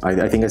volume.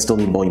 I think I still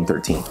need volume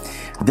 13.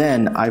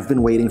 Then, I've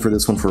been waiting for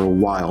this one for a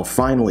while.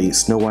 Finally,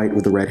 Snow White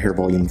with the Red Hair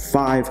volume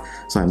 5,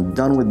 so I'm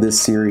done with this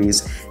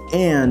series.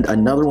 And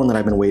another one that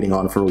I've been waiting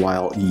on for a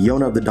while,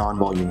 Yona of the Dawn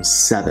volume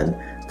 7,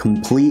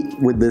 complete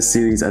with this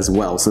series as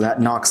well. So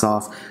that knocks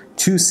off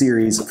 2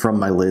 series from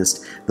my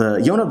list. The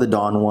Yona of the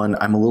Dawn one,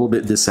 I'm a little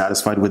bit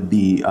dissatisfied with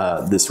the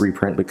this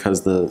reprint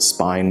because the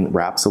spine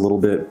wraps a little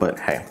bit, but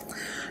hey.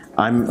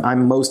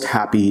 I'm most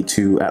happy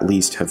to at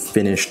least have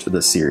finished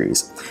the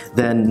series.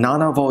 Then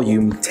Nana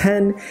volume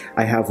 10,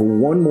 I have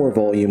one more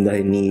volume that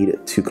I need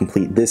to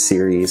complete this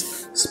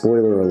series.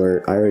 Spoiler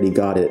alert, I already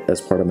got it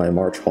as part of my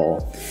March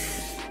haul.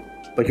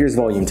 But here's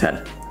volume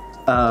 10.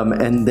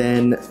 And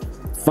then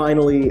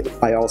finally,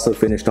 I also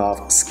finished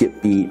off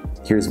Skip Beat.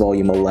 Here's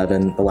volume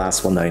 11, the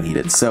last one that I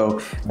needed. So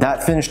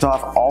that finished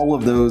off all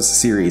of those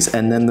series.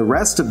 And then the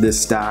rest of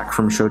this stack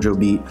from Shoujo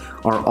Beat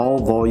are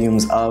all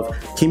volumes of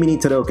Kimi ni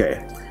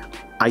Tadouke.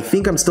 I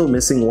think I'm still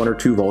missing 1 or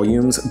 2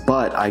 volumes,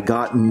 but I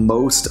got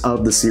most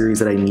of the series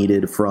that I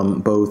needed from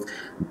both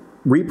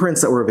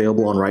reprints that were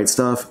available on Right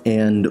Stuff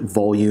and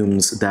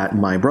volumes that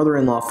my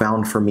brother-in-law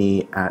found for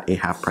me at a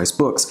Half Price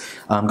Books.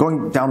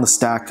 Going down the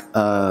stack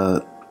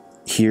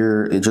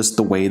here, just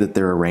the way that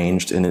they're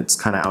arranged, and it's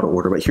kind of out of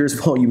order, but here's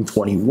volume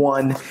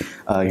 21,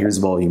 here's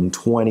volume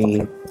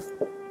 20,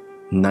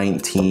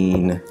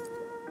 19,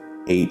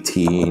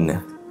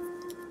 18,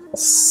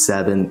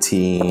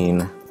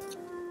 17,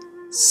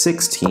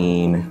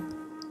 16,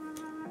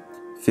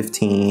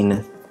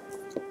 15,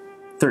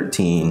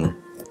 13,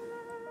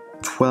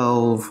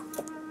 12,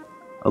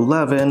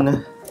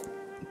 11,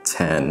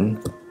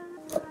 10,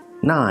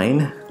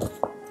 9,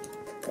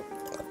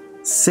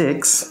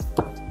 6,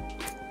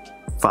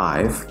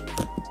 5,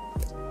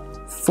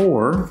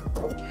 4,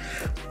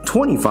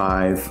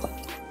 25,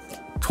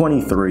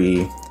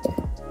 23,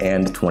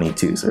 and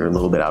 22, so they're a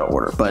little bit out of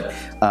order. But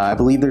I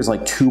believe there's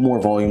like 2 more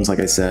volumes, like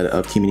I said,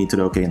 of Kimi ni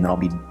Tadouke, and then I'll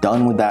be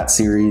done with that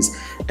series.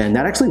 And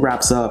that actually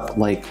wraps up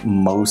like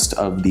most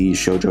of the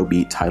Shoujo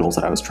Beat titles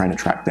that I was trying to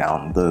track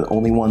down. The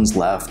only ones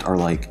left are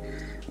like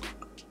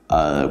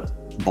a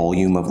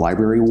volume of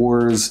Library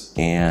Wars,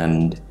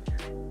 and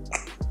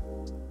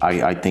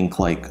I think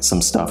like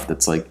some stuff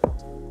that's like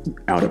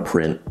out of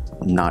print,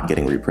 not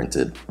getting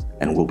reprinted,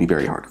 and will be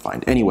very hard to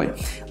find. Anyway,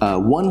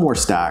 one more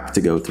stack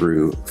to go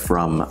through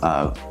from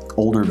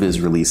older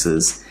Viz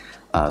releases,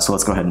 so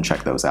let's go ahead and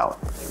check those out.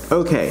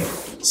 Okay,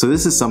 so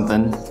this is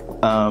something.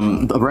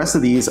 The rest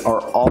of these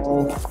are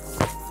all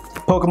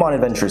Pokemon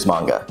Adventures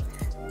manga.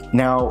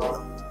 Now,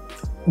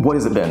 what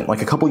has it been?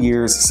 Like a couple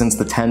years since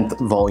the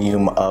 10th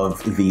volume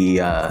of the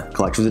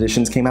collector's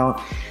editions came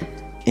out,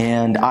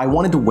 and I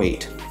wanted to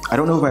wait. I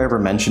don't know if I ever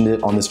mentioned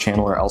it on this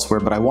channel or elsewhere,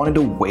 but I wanted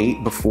to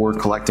wait before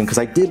collecting because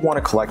I did want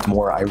to collect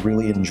more. I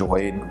really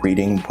enjoyed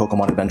reading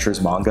Pokemon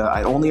Adventures manga.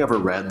 I'd only ever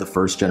read the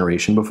first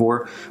generation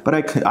before, but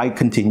I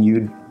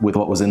continued with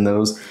what was in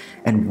those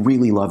and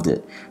really loved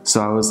it. So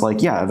I was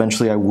like, yeah,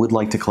 eventually I would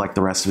like to collect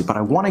the rest of it, but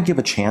I want to give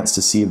a chance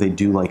to see if they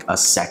do like a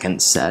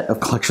second set of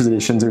collector's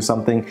editions or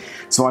something.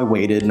 So I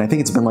waited, and I think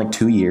it's been like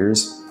 2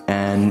 years,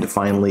 and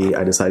finally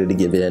I decided to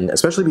give in,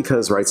 especially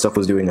because Right Stuff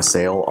was doing a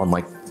sale on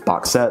like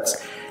box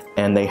sets,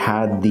 and they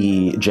had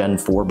the Gen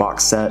 4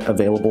 box set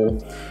available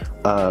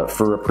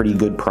for a pretty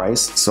good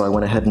price, so I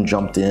went ahead and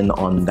jumped in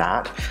on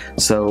that.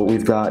 So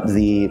we've got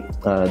the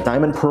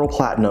Diamond Pearl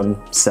Platinum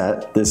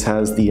set. This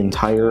has the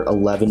entire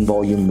 11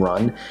 volume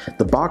run.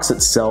 The box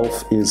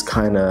itself is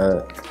kind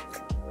of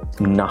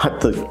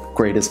not the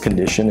greatest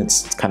condition.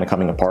 It's kind of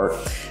coming apart,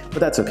 but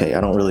that's okay.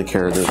 I don't really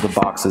care. The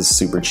box is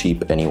super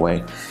cheap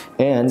anyway.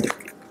 And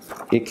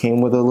it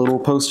came with a little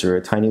poster,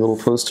 a tiny little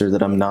poster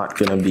that I'm not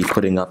going to be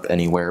putting up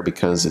anywhere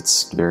because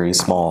it's very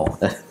small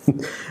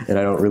and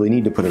I don't really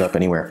need to put it up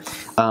anywhere.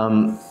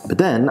 But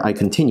then I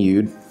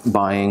continued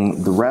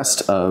buying the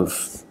rest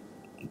of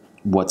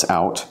what's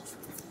out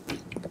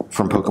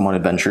from Pokemon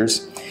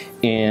Adventures,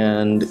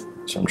 and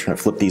so I'm trying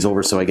to flip these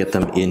over so I get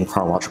them in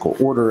chronological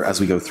order as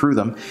we go through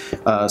them.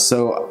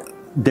 So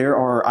there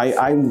are,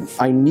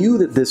 I knew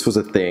that this was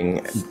a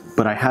thing,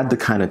 but I had to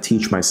kind of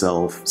teach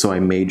myself, so I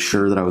made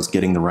sure that I was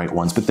getting the right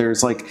ones. But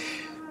there's like,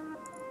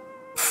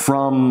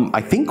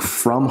 I think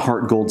from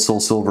Heart Gold, Soul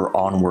Silver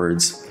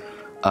onwards,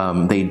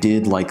 they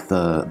did like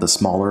the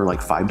smaller like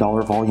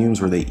 $5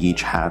 volumes where they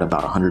each had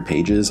about 100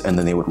 pages, and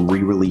then they would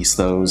re-release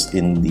those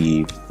in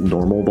the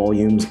normal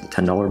volumes, the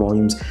 $10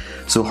 volumes.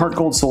 So Heart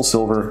Gold, Soul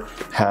Silver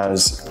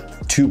has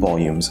 2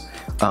 volumes.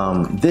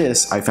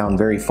 This I found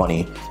very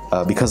funny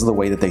because of the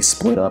way that they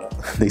split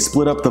up. They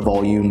split up the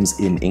volumes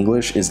in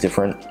English is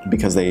different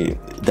because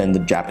than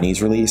the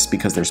Japanese release,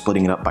 because they're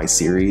splitting it up by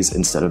series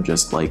instead of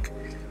just like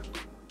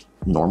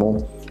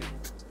normal.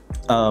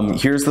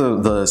 Here's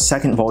the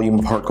second volume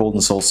of Heart Gold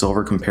and Soul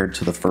Silver compared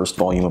to the first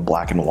volume of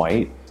Black and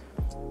White.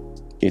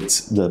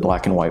 The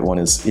Black and White one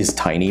is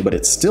tiny, but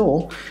it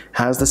still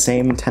has the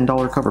same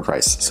 $10 cover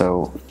price.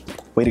 So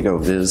way to go,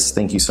 Viz.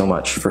 Thank you so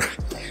much for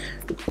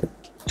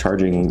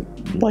charging,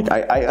 like,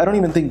 I don't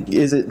even think,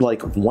 is it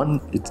like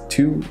it's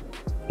 2?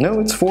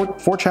 No, it's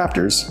four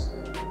chapters,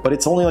 but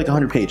it's only like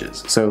 100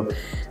 pages. So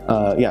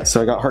yeah,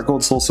 so I got Heart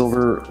Gold, Soul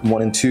Silver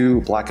 1 and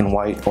 2, Black and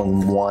White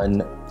on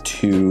 1,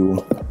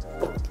 2,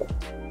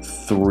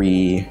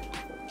 3,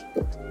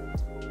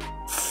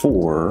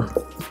 4,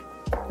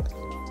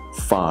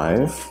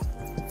 5,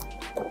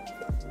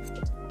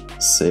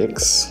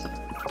 6,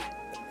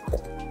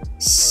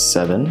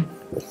 7,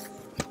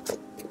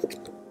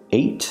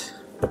 8,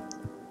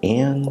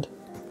 and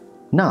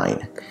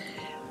 9.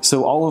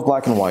 So all of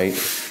Black and White.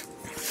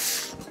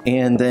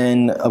 And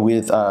then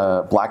with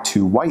Black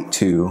 2, White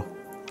 2,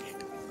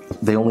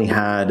 they only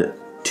had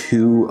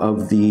 2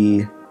 of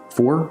the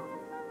 4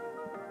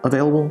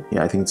 available.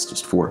 Yeah, I think it's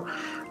just 4.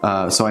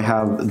 So I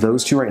have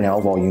those 2 right now,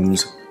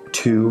 volumes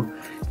 2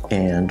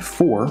 and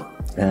 4.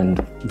 And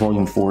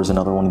volume 4 is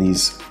another one of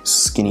these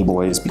skinny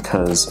boys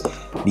because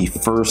the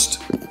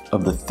first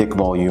of the thick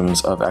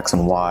volumes of X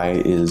and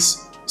Y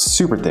is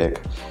super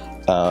thick.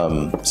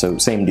 So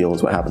same deal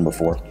as what happened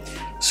before.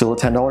 Still a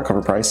 $10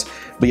 cover price.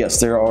 But yes,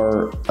 there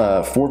are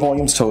 4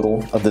 volumes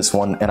total of this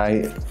one, and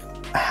I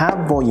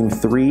have volume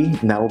 3,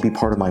 and that will be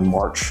part of my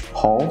March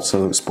haul,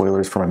 so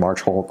spoilers for my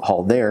March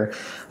haul there,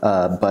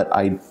 but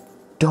I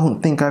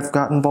don't think I've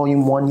gotten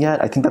volume 1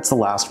 yet. I think that's the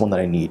last one that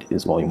I need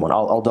is volume 1.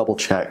 I'll double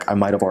check. I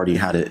might have already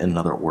had it in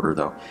another order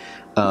though.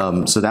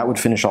 So that would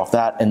finish off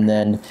that, and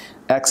then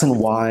X and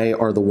Y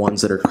are the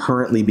ones that are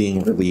currently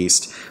being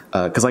released,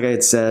 because like I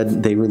had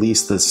said, they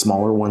release the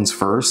smaller ones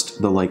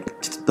first, the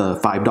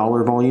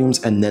 $5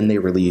 volumes, and then they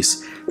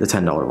release the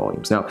 $10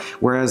 volumes. Now,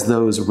 whereas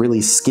those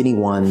really skinny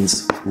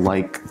ones,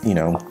 like, you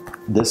know,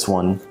 this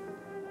one,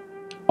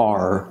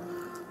 are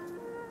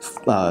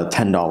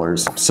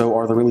 $10, so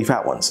are the really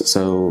fat ones.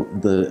 So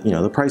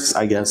the price,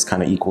 I guess,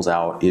 kind of equals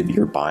out if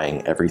you're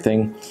buying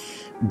everything.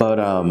 But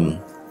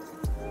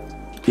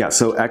yeah,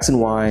 so X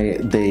and Y,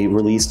 they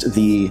released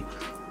the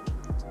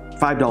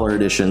 $5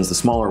 editions, the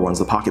smaller ones,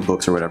 the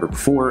pocketbooks or whatever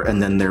before,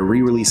 and then they're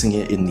re-releasing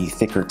it in the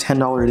thicker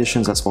 $10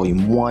 editions. That's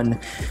volume 1,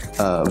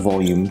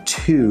 volume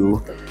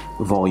 2,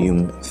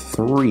 volume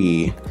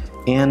 3,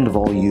 and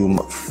volume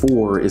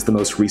 4 is the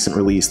most recent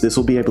release. This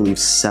will be, I believe,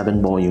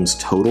 7 volumes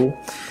total.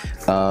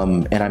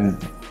 And I'm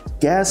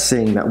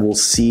guessing that we'll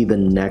see the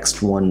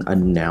next one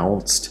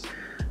announced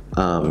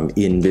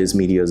in Viz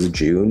Media's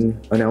June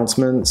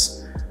announcements.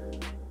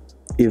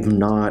 If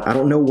not, I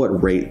don't know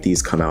what rate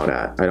these come out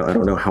at. I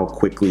don't know how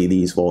quickly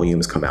these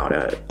volumes come out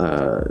at.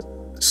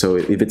 So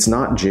if it's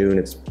not June,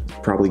 it's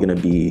probably going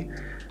to be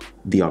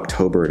the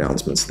October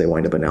announcements. They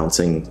wind up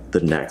announcing the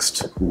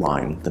next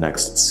line, the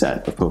next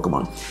set of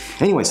Pokemon.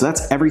 Anyway, so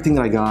that's everything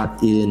that I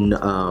got in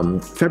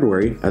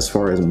February as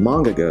far as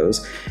manga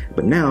goes.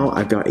 But now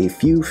I've got a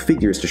few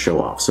figures to show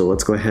off. So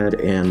let's go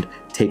ahead and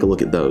take a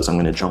look at those. I'm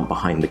going to jump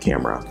behind the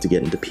camera to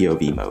get into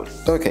POV mode.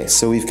 Okay,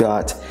 so we've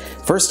got,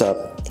 first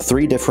up,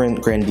 3 different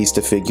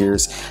Grandista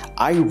figures.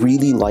 I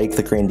really like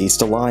the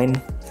Grandista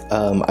line.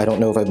 I don't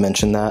know if I've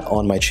mentioned that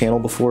on my channel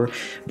before,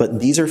 but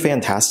these are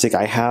fantastic.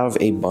 I have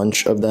a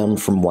bunch of them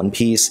from One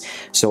Piece,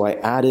 so I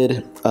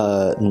added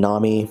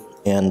Nami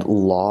and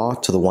Law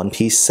to the One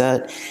Piece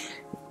set,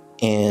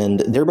 and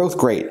they're both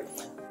great.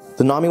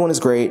 The Nami one is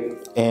great,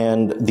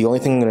 and the only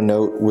thing I'm going to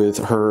note with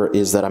her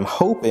is that I'm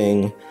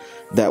hoping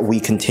that we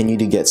continue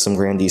to get some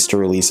Grandista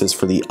releases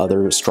for the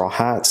other Straw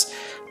Hats,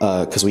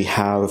 because we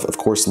have, of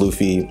course,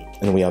 Luffy,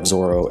 and we have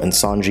Zoro and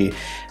Sanji.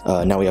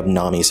 Now we have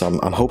Nami, so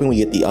I'm hoping we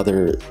get the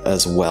other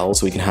as well,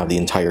 so we can have the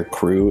entire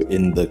crew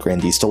in the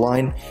Grandista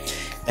line.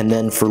 And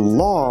then for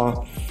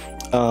Law,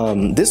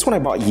 this one I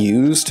bought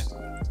used,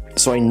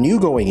 so I knew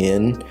going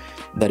in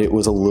that it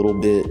was a little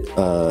bit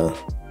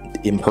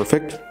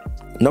imperfect.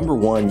 Number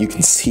one, you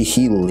can see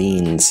he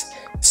leans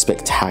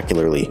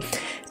spectacularly,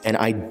 and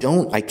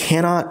I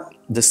cannot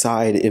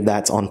decide if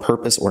that's on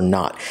purpose or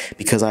not,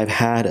 because I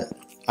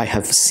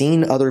have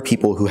seen other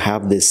people who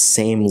have this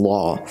same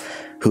Law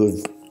who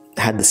have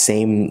had the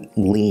same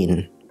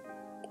lean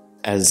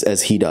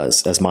as he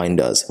does, as mine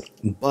does.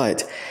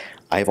 But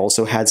I've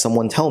also had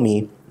someone tell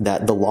me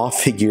that the Law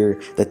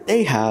figure that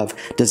they have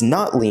does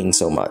not lean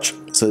so much.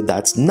 So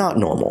that's not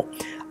normal.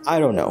 I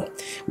don't know.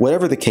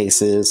 Whatever the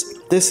case is,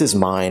 this is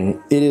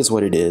mine. It is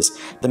what it is.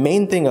 The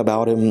main thing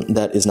about him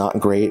that is not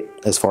great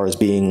as far as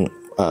being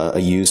a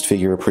used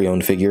figure, a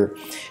pre-owned figure,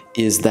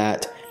 is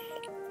that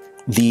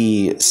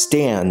the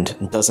stand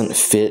doesn't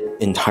fit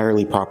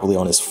entirely properly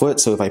on his foot.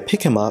 So if I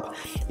pick him up,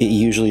 it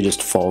usually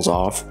just falls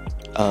off.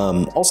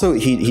 Also,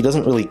 he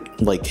doesn't really,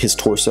 like, his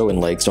torso and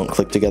legs don't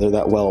click together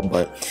that well,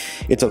 but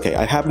it's okay.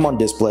 I have him on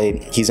display.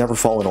 He's never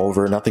fallen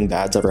over. Nothing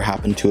bad's ever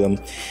happened to him.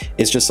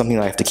 It's just something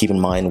that I have to keep in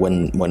mind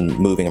when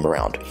moving him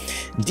around.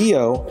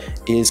 Dio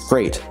is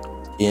great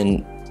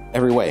in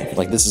every way.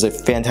 Like, this is a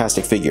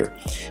fantastic figure.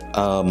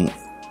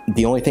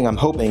 The only thing I'm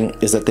hoping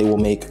is that they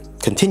will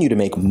continue to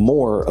make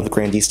more of the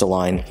Grandista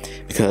line,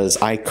 because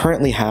I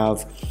currently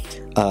have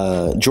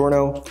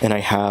Giorno and I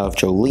have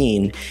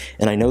Jolene,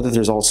 and I know that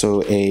there's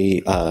also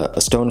a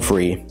Stone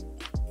Free,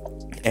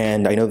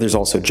 and I know there's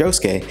also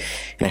Josuke,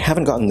 and I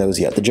haven't gotten those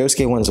yet. The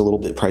Josuke one's a little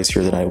bit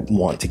pricier than I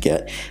want to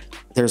get.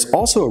 There's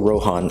also a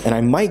Rohan, and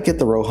I might get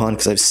the Rohan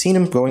because I've seen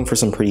him going for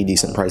some pretty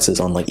decent prices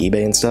on like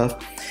eBay and stuff,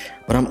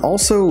 but I'm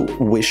also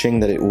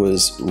wishing that it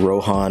was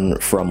Rohan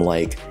from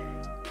like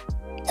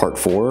Part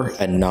 4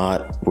 and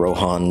not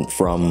Rohan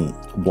from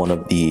one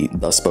of the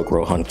Thus Spoke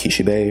Rohan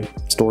Kishibe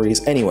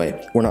stories.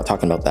 Anyway, we're not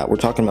talking about that. We're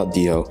talking about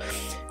Dio.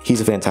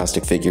 He's a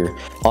fantastic figure.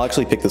 I'll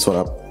actually pick this one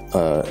up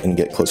and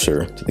get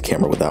closer to the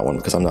camera with that one,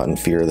 because I'm not in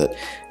fear that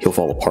he'll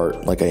fall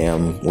apart like I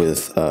am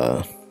with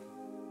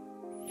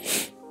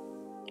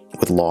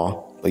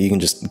Law. But you can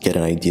just get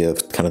an idea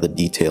of kind of the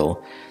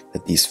detail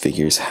that these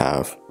figures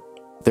have.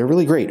 They're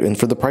really great, and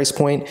for the price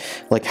point,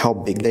 like how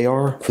big they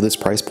are for this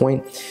price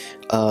point,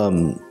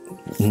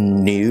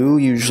 new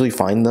usually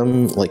find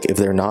them, like if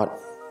they're not,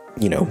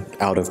 you know,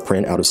 out of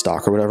print, out of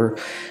stock or whatever,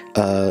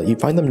 you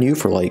find them new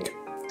for like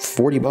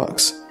 40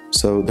 bucks.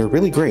 So they're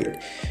really great.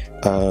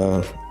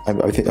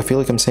 I feel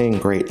like I'm saying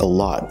great a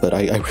lot, but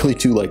I really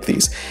do like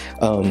these.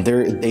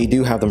 They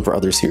do have them for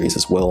other series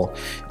as well.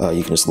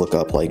 You can just look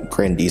up like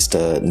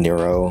Grandista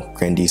Nero.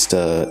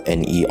 Grandista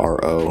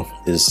Nero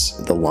is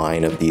the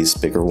line of these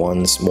bigger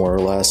ones, more or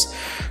less.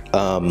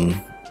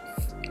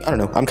 I don't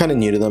know, I'm kind of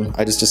new to them.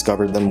 I just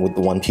discovered them with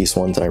the One Piece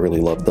ones and I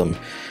really loved them,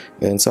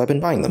 and so I've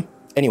been buying them.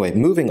 Anyway,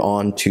 moving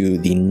on to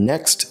the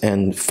next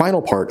and final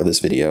part of this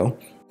video.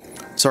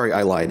 Sorry,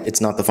 I lied.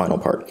 It's not the final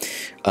part.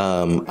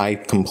 I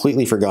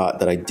completely forgot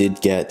that I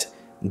did get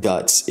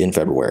Guts in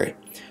February.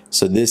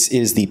 So this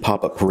is the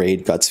Pop-Up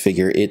Parade Guts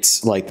figure.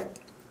 It's like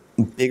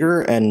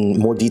bigger and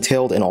more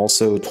detailed and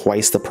also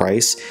twice the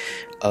price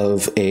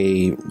of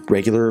a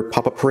regular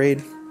Pop-Up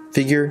Parade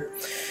figure.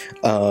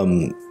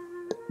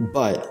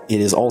 But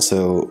it is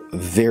also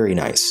very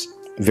nice,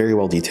 very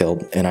well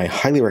detailed, and I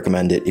highly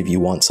recommend it if you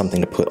want something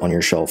to put on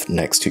your shelf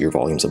next to your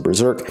volumes of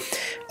Berserk.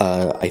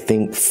 I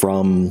think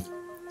from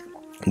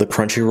the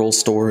Crunchyroll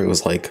store, it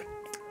was like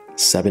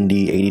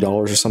 $70, $80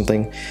 or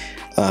something.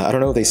 I don't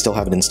know if they still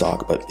have it in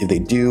stock, but if they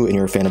do, and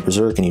you're a fan of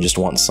Berserk and you just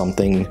want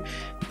something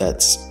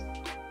that's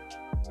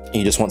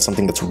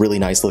really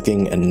nice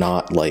looking and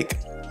not like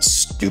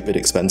stupid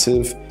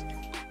expensive,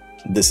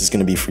 this is going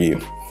to be for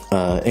you.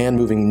 And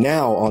moving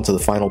now on to the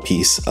final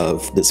piece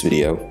of this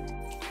video.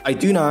 I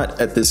do not,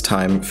 at this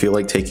time, feel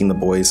like taking the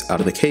boys out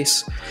of the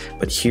case,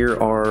 but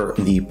here are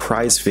the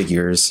prize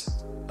figures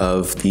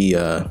of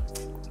the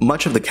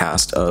much of the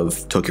cast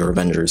of Tokyo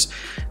Revengers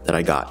that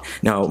I got.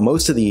 Now,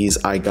 most of these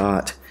I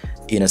got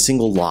in a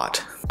single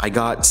lot. I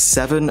got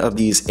 7 of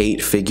these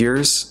 8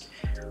 figures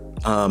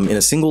in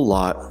a single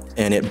lot,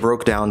 and it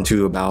broke down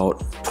to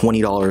about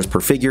 $20 per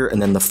figure. And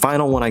then the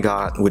final one I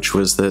got, which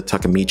was the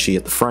Takemichi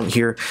at the front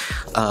here,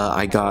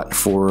 I got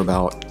for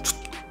about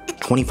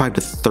 25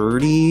 to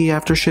 30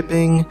 after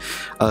shipping.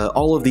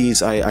 All of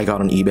these I got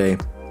on eBay.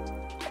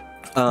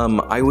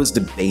 I was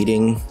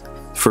debating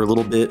for a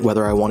little bit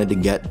whether I wanted to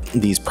get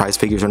these prize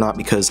figures or not,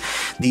 because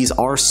these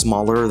are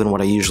smaller than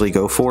what I usually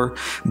go for,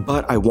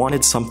 but I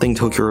wanted something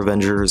Tokyo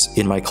Revengers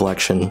in my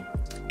collection,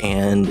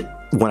 and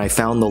when I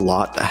found the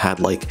lot that had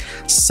like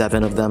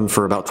 7 of them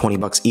for about 20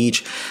 bucks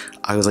each,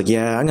 I was like,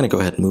 yeah, I'm gonna go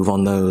ahead and move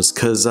on those,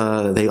 because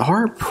they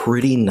are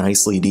pretty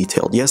nicely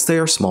detailed. Yes, they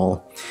are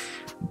small,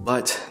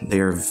 but they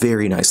are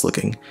very nice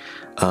looking.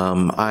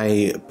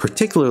 I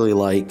particularly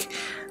like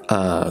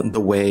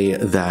the way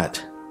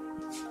that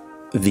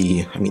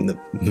the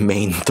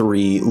main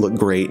 3 look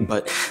great,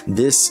 but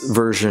this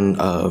version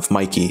of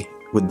Mikey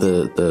with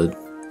the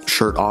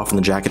shirt off and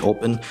the jacket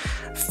open,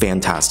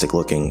 fantastic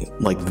looking,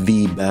 like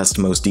the best,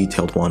 most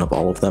detailed one of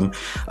all of them.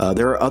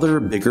 There are other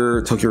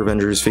bigger Tokyo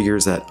Revengers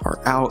figures that are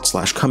out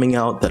 / coming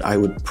out that I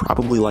would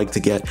probably like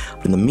to get,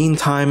 but in the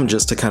meantime,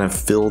 just to kind of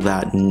fill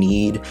that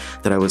need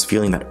that I was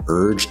feeling, that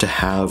urge to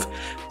have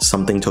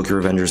something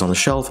Tokyo Revengers on the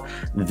shelf,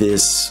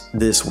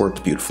 this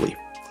worked beautifully.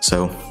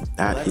 So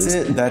that's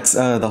it. That's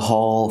the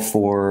haul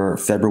for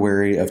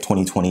February of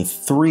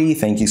 2023.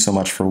 Thank you so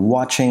much for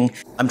watching.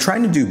 I'm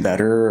trying to do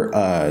better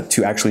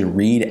to actually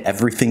read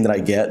everything that I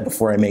get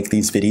before I make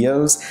these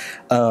videos.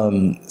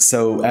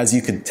 So as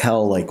you could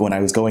tell, like when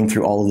I was going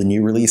through all of the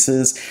new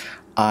releases,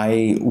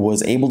 I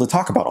was able to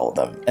talk about all of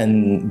them.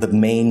 And the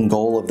main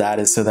goal of that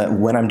is so that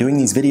when I'm doing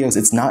these videos,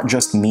 it's not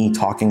just me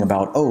talking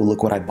about, oh,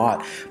 look what I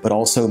bought, but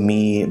also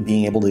me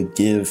being able to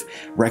give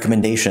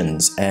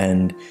recommendations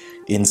and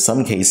in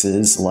some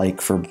cases,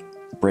 like for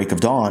Break of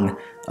Dawn,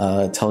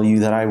 tell you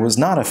that I was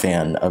not a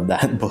fan of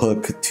that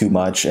book too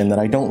much and that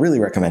I don't really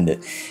recommend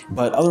it.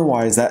 But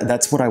otherwise,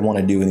 that's what I want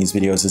to do in these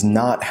videos, is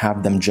not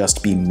have them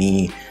just be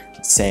me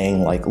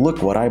saying like,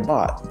 look what I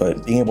bought,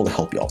 but being able to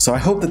help y'all. So I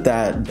hope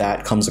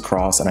that comes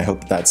across, and I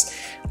hope that's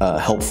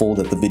helpful,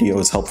 that the video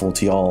is helpful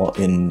to y'all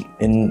in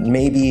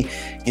maybe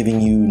giving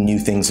you new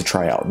things to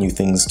try out, new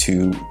things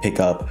to pick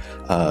up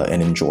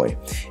and enjoy.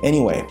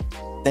 Anyway,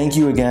 thank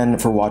you again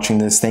for watching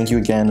this. Thank you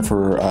again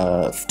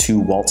to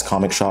Walt's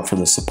Comic Shop for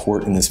the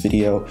support in this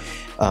video.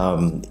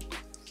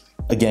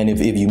 Again,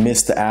 if you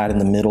missed the ad in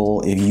the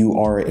middle, if you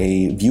are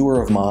a viewer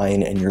of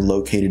mine and you're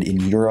located in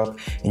Europe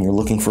and you're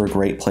looking for a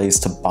great place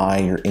to buy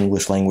your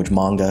English language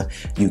manga,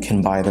 you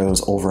can buy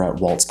those over at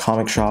Walt's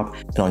Comic Shop.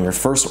 And on your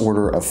first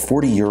order of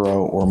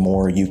 €40 or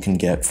more, you can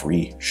get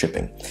free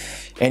shipping.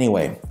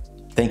 Anyway,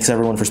 thanks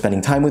everyone for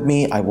spending time with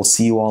me. I will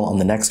see you all on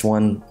the next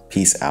one.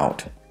 Peace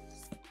out.